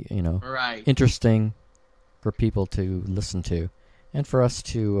could be, right. interesting for people to listen to, and for us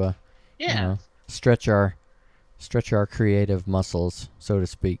to, Yeah, stretch our creative muscles, so to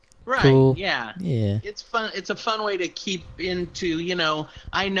speak. right. Cool. Yeah. Yeah. It's fun. It's a fun way to keep into.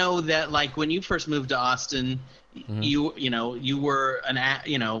 I know that like when you first moved to Austin, Mm-hmm. you were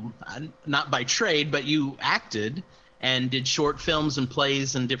not by trade, but you acted and did short films and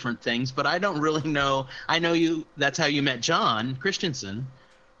plays and different things. But I don't really know. I know you. That's how you met John Christensen.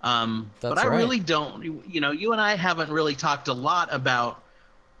 But That's I right. really don't. You and I haven't really talked a lot about.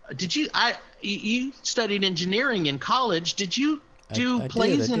 You studied engineering in college. Did you do I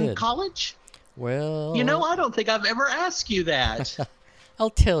plays in did. college? Well, I don't think I've ever asked you that I'll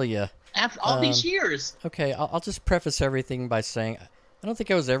tell you. after all these years. Okay, I'll just preface everything by saying I don't think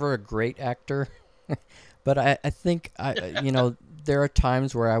I was ever a great actor, but I think there are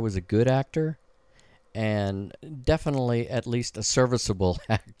times where I was a good actor, and definitely at least a serviceable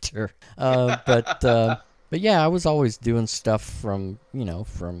actor. But yeah, I was always doing stuff from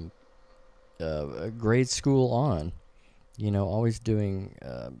grade school on. Always doing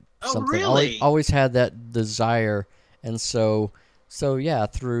Oh, something. really? Always had that desire, and so yeah,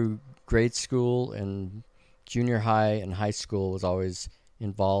 through grade school and junior high and high school was always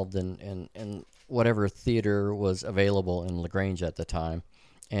involved in whatever theater was available in LaGrange at the time,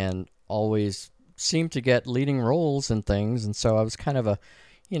 and always seemed to get leading roles and things, and so I was kind of a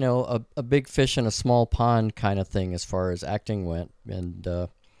big fish in a small pond kind of thing as far as acting went, and I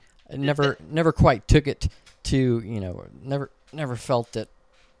never quite took it to never felt that.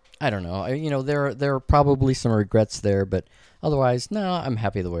 I don't know. There are probably some regrets there, but otherwise, no, I'm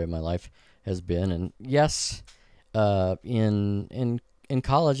happy the way my life has been. And yes, in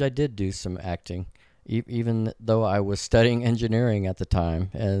college, I did do some acting, even though I was studying engineering at the time,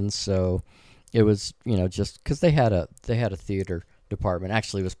 and so it was just because they had a theater department.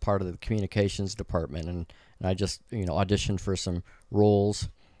 Actually, it was part of the communications department, and I just auditioned for some roles,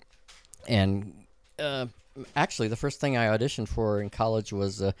 and. Actually, the first thing I auditioned for in college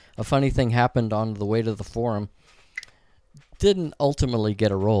was a funny thing happened on the way to the forum. Didn't ultimately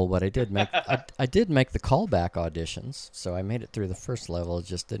get a role, but I did make I did make the callback auditions, so I made it through the first level. It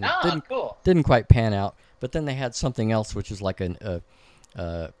just Cool. didn't quite pan out. But then they had something else, which is like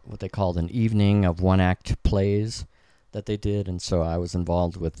what they called an evening of one-act plays that they did, and so I was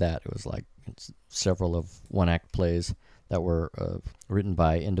involved with that. It was like several of one-act plays that were written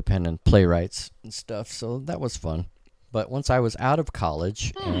by independent playwrights and stuff, so that was fun. But once I was out of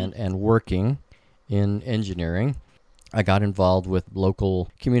college and working in engineering, I got involved with local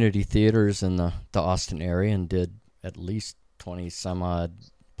community theaters in the Austin area and did at least 20 some odd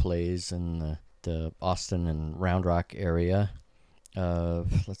plays in the Austin and Round Rock area.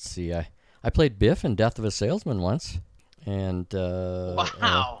 Let's see, I played Biff in Death of a Salesman once, and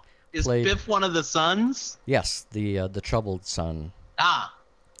Wow. Is played- Biff one of the sons? yes, the troubled son. Ah.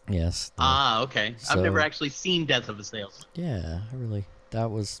 Yes. Okay. So- I've never actually seen Death of a Salesman. Yeah, that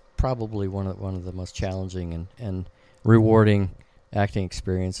was probably one of the most challenging and rewarding acting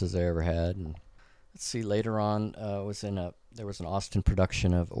experiences I ever had. And let's see, later on, there was an Austin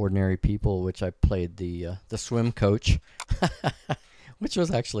production of Ordinary People, which I played the swim coach, which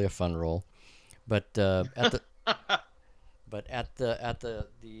was actually a fun role. But at the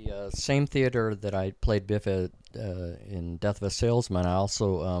same theater that I played Biff at, in Death of a Salesman, I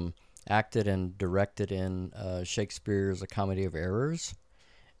also acted and directed in Shakespeare's A Comedy of Errors,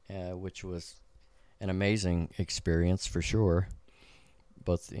 which was an amazing experience for sure.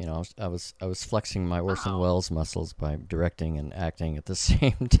 both, I was flexing my Orson Welles muscles by directing and acting at the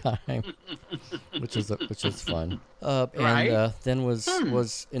same time, which is fun. And then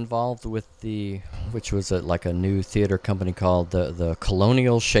was involved with which was like a new theater company called the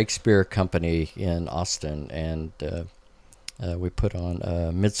Colonial Shakespeare Company in Austin, and we put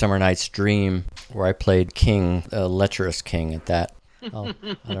on Midsummer Night's Dream, where I played King, lecherous King at that. I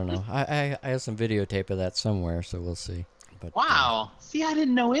don't know. I have some videotape of that somewhere, so we'll see. But, wow. See, I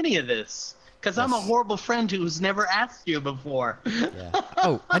didn't know any of this. Because I'm a horrible friend who's never asked you before. Yeah.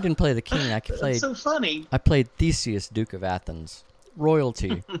 Oh, I didn't play the King. I played. That's so funny. I played Theseus, Duke of Athens.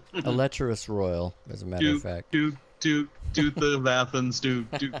 Royalty. A lecherous royal, as a matter of fact. Duke of Athens, Duke.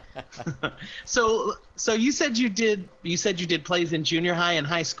 So you said you did plays in junior high and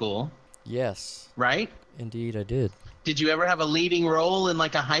high school. Yes. Right? Indeed, I did. Did you ever have a leading role in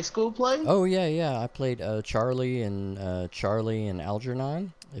like a high school play? Oh yeah. I played Charlie and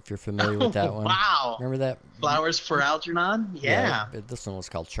Algernon. If you're familiar with that one. Wow. Remember that? Flowers for Algernon? Yeah. This one was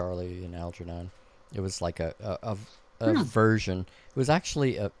called Charlie and Algernon. It was like a version. It was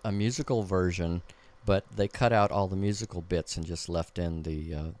actually a musical version, but they cut out all the musical bits and just left in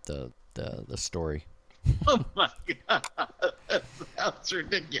the story. Oh my god. That sounds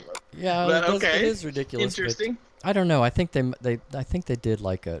ridiculous. Yeah, but it is ridiculous. Interesting. I don't know. I think they did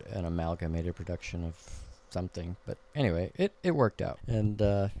like an amalgamated production of something, but anyway, it worked out. And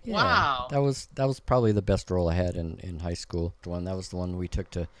wow, that was probably the best role I had in high school. That was the one we took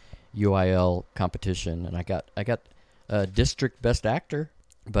to UIL competition, and I got district best actor,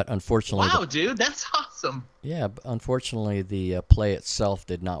 but unfortunately, wow, dude, that's awesome. Yeah, but unfortunately the play itself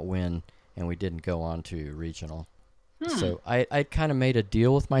did not win, and we didn't go on to regional. So I kind of made a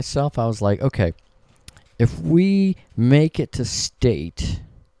deal with myself. I was like, okay, if we make it to state,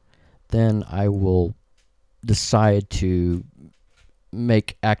 then I will decide to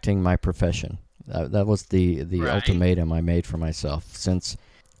make acting my profession. That was the ultimatum I made for myself. Since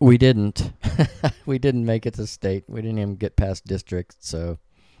we didn't make it to state, we didn't even get past district. So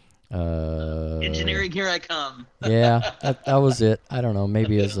engineering, here I come. Yeah, that was it. I don't know.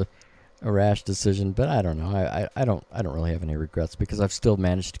 Maybe as a rash decision, but I don't know. I don't really have any regrets because I've still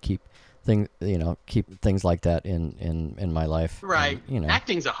managed to keep things like that in my life. Right. And,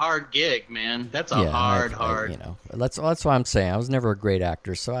 acting's a hard gig, man. That's a hard. That's why I'm saying I was never a great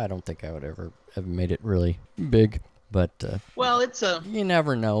actor, so I don't think I would ever have made it really big. But it's a you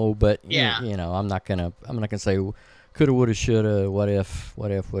never know. But yeah, I'm not gonna say coulda, woulda, shoulda, what if.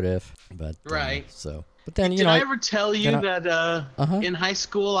 But right. But then did I ever tell you that in high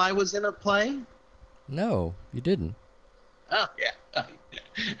school I was in a play? No, you didn't. Oh yeah.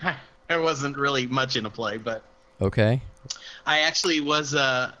 There wasn't really much in a play, but okay. I actually was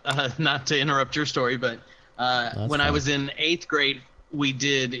not to interrupt your story, but when I was in 8th grade, we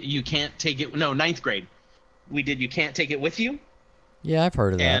did You Can't Take It. No, 9th grade, we did You Can't Take It With You. Yeah, I've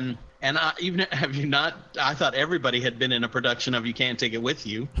heard of that. And have you not? I thought everybody had been in a production of You Can't Take It With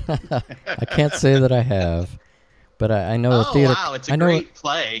You. I can't say that I have, but I know a theater. Oh wow, it's a great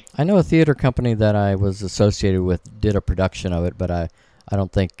play. I know a theater company that I was associated with did a production of it, but I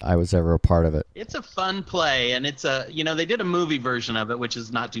don't think I was ever a part of it. It's a fun play, and it's they did a movie version of it, which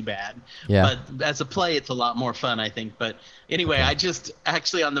is not too bad. Yeah. But as a play, it's a lot more fun, I think. But anyway, okay. I just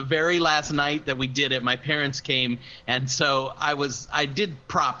actually on the very last night that we did it, my parents came, and so I did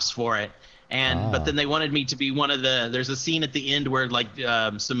props for it. But then they wanted me to be one of there's a scene at the end where like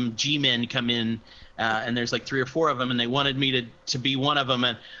some G-men come in, and there's like 3 or 4 of them, and they wanted me to be one of them,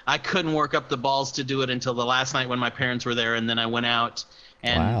 and I couldn't work up the balls to do it until the last night when my parents were there, and then I went out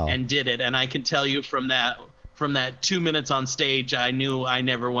and did it. And I can tell you from that 2 minutes on stage, I knew I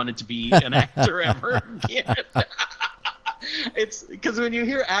never wanted to be an actor ever again. It's because when you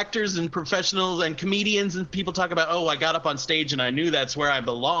hear actors and professionals and comedians and people talk about, I got up on stage and I knew that's where I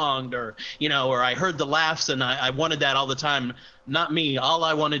belonged, or I heard the laughs and I wanted that all the time. Not me. All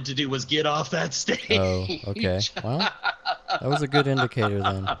I wanted to do was get off that stage. Oh, okay. Well, that was a good indicator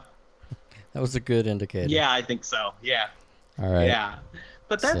then. That was a good indicator. Yeah, I think so. Yeah. All right. Yeah.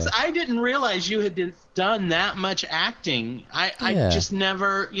 But I didn't realize you had done that much acting. I just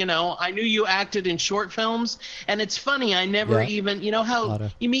never, I knew you acted in short films, and it's funny, I never even, how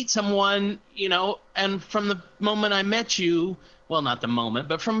you meet someone, and from the moment I met you, well, not the moment,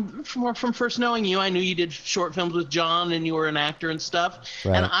 but from first knowing you, I knew you did short films with John, and you were an actor and stuff.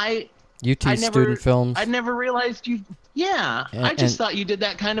 Right. And student films. I never realized you. Yeah, I just thought you did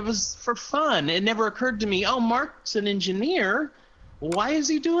that kind of for fun. It never occurred to me, Mark's an engineer. Why is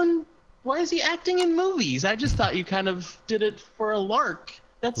he acting in movies? I just thought you kind of did it for a lark.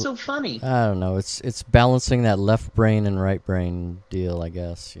 That's so funny. I don't know. It's balancing that left brain and right brain deal, I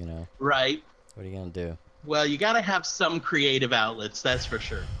guess, you know. Right. What are you going to do? Well, you got to have some creative outlets, that's for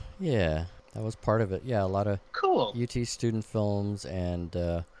sure. Yeah, that was part of it. Yeah, a lot of Cool. UT student films and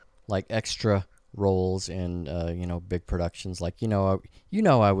like extra roles in big productions. Like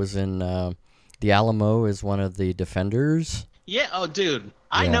I was in The Alamo as one of the defenders. Yeah. Oh, dude.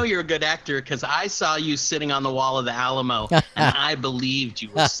 I know you're a good actor because I saw you sitting on the wall of the Alamo, and I believed you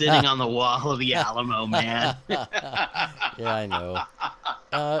were sitting on the wall of the Alamo, man. Yeah, I know.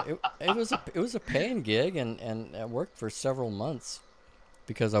 It was a paying gig, and I worked for several months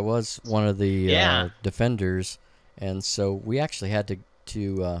because I was one of the defenders, and so we actually had to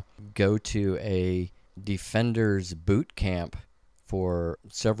go to a defenders boot camp for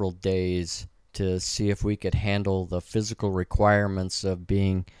several days to see if we could handle the physical requirements of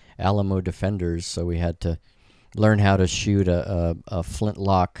being Alamo defenders. So we had to learn how to shoot a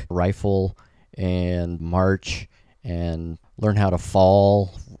flintlock rifle and march, and learn how to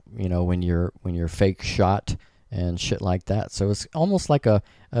fall, when you're fake shot and shit like that. So it's almost like a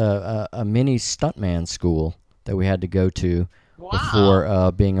mini stuntman school that we had to go to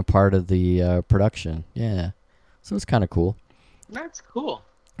before being a part of the production. Yeah, so it's kind of cool. That's cool.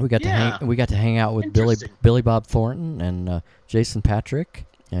 We got to hang out with Billy Bob Thornton and Jason Patrick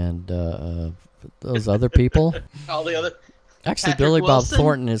and those other people. All the other. Actually, Patrick Billy Wilson? Bob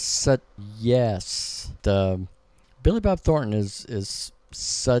Thornton is such Billy Bob Thornton is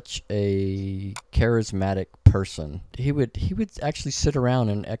such a charismatic person. He would actually sit around,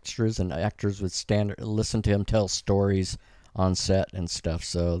 and extras and actors would listen to him tell stories on set and stuff.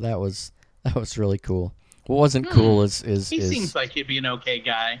 So that was really cool. What wasn't cool is he seems like he'd be an okay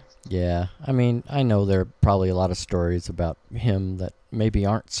guy. Yeah, I mean, I know there are probably a lot of stories about him that maybe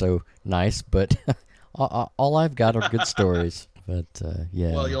aren't so nice, but all I've got are good stories. But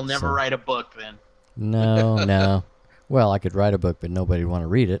yeah. Well, you'll never write a book then. No. Well, I could write a book, but nobody would want to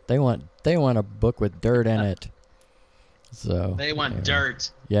read it. They want a book with dirt in it. So they want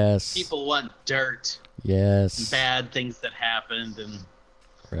dirt. Yes. People want dirt. Yes. Bad things that happened and.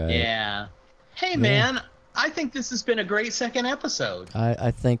 Right. Yeah. Hey, man. I think this has been a great second episode.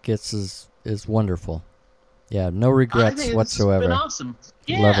 I think it's is wonderful. Yeah, no regrets whatsoever. It's been awesome.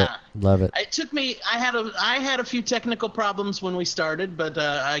 Yeah. Love it. It took me. I had a few technical problems when we started, but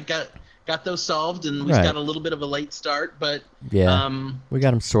I got those solved, and we got a little bit of a late start. But yeah, we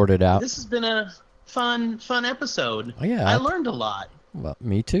got them sorted out. This has been a fun episode. Oh, yeah, I learned a lot. Well,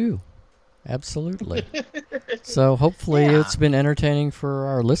 me too. Absolutely. So hopefully it's been entertaining for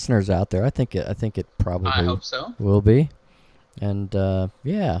our listeners out there. I think it probably I hope so. Will be. And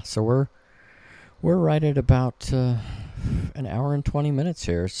so we're right at about an hour and 20 minutes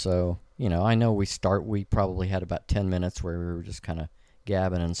here. So, I know we probably had about 10 minutes where we were just kind of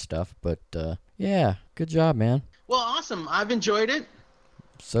gabbing and stuff, but good job, man. Well, awesome. I've enjoyed it.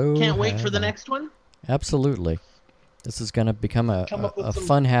 So can't wait for the next one. Absolutely. This is going to become a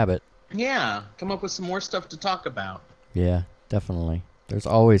fun habit. Yeah, come up with some more stuff to talk about. Yeah, definitely. There's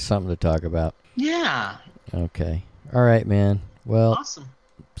always something to talk about. Yeah. Okay. All right, man. Well, awesome.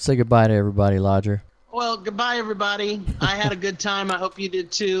 Say goodbye to everybody, Lodger. Well, goodbye, everybody. I had a good time. I hope you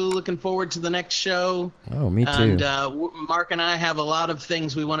did too. Looking forward to the next show. Oh, me too. And Mark and I have a lot of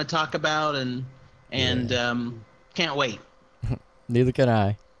things we want to talk about, and can't wait. Neither can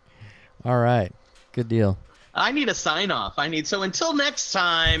I. All right. Good deal. I need a sign off. So until next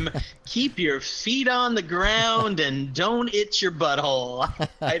time, keep your feet on the ground and don't itch your butthole.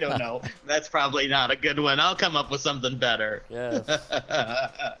 I don't know. That's probably not a good one. I'll come up with something better. Yes.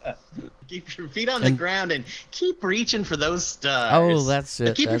 Keep your feet on the ground and keep reaching for those stars. Oh, that's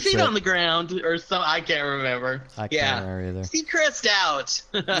it. Keep your feet on the ground or some. I can't remember. I can't remember either. Seacrest out.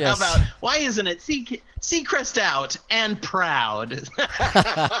 Yes. How about, why isn't it Seacrest out and proud?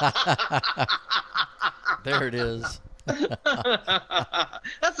 There it is.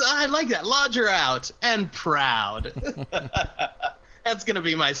 I like that. Lodger out and proud. That's going to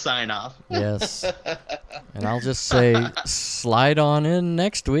be my sign off. Yes. And I'll just say, slide on in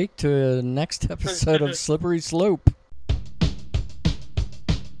next week to a next episode of Slippery Slope.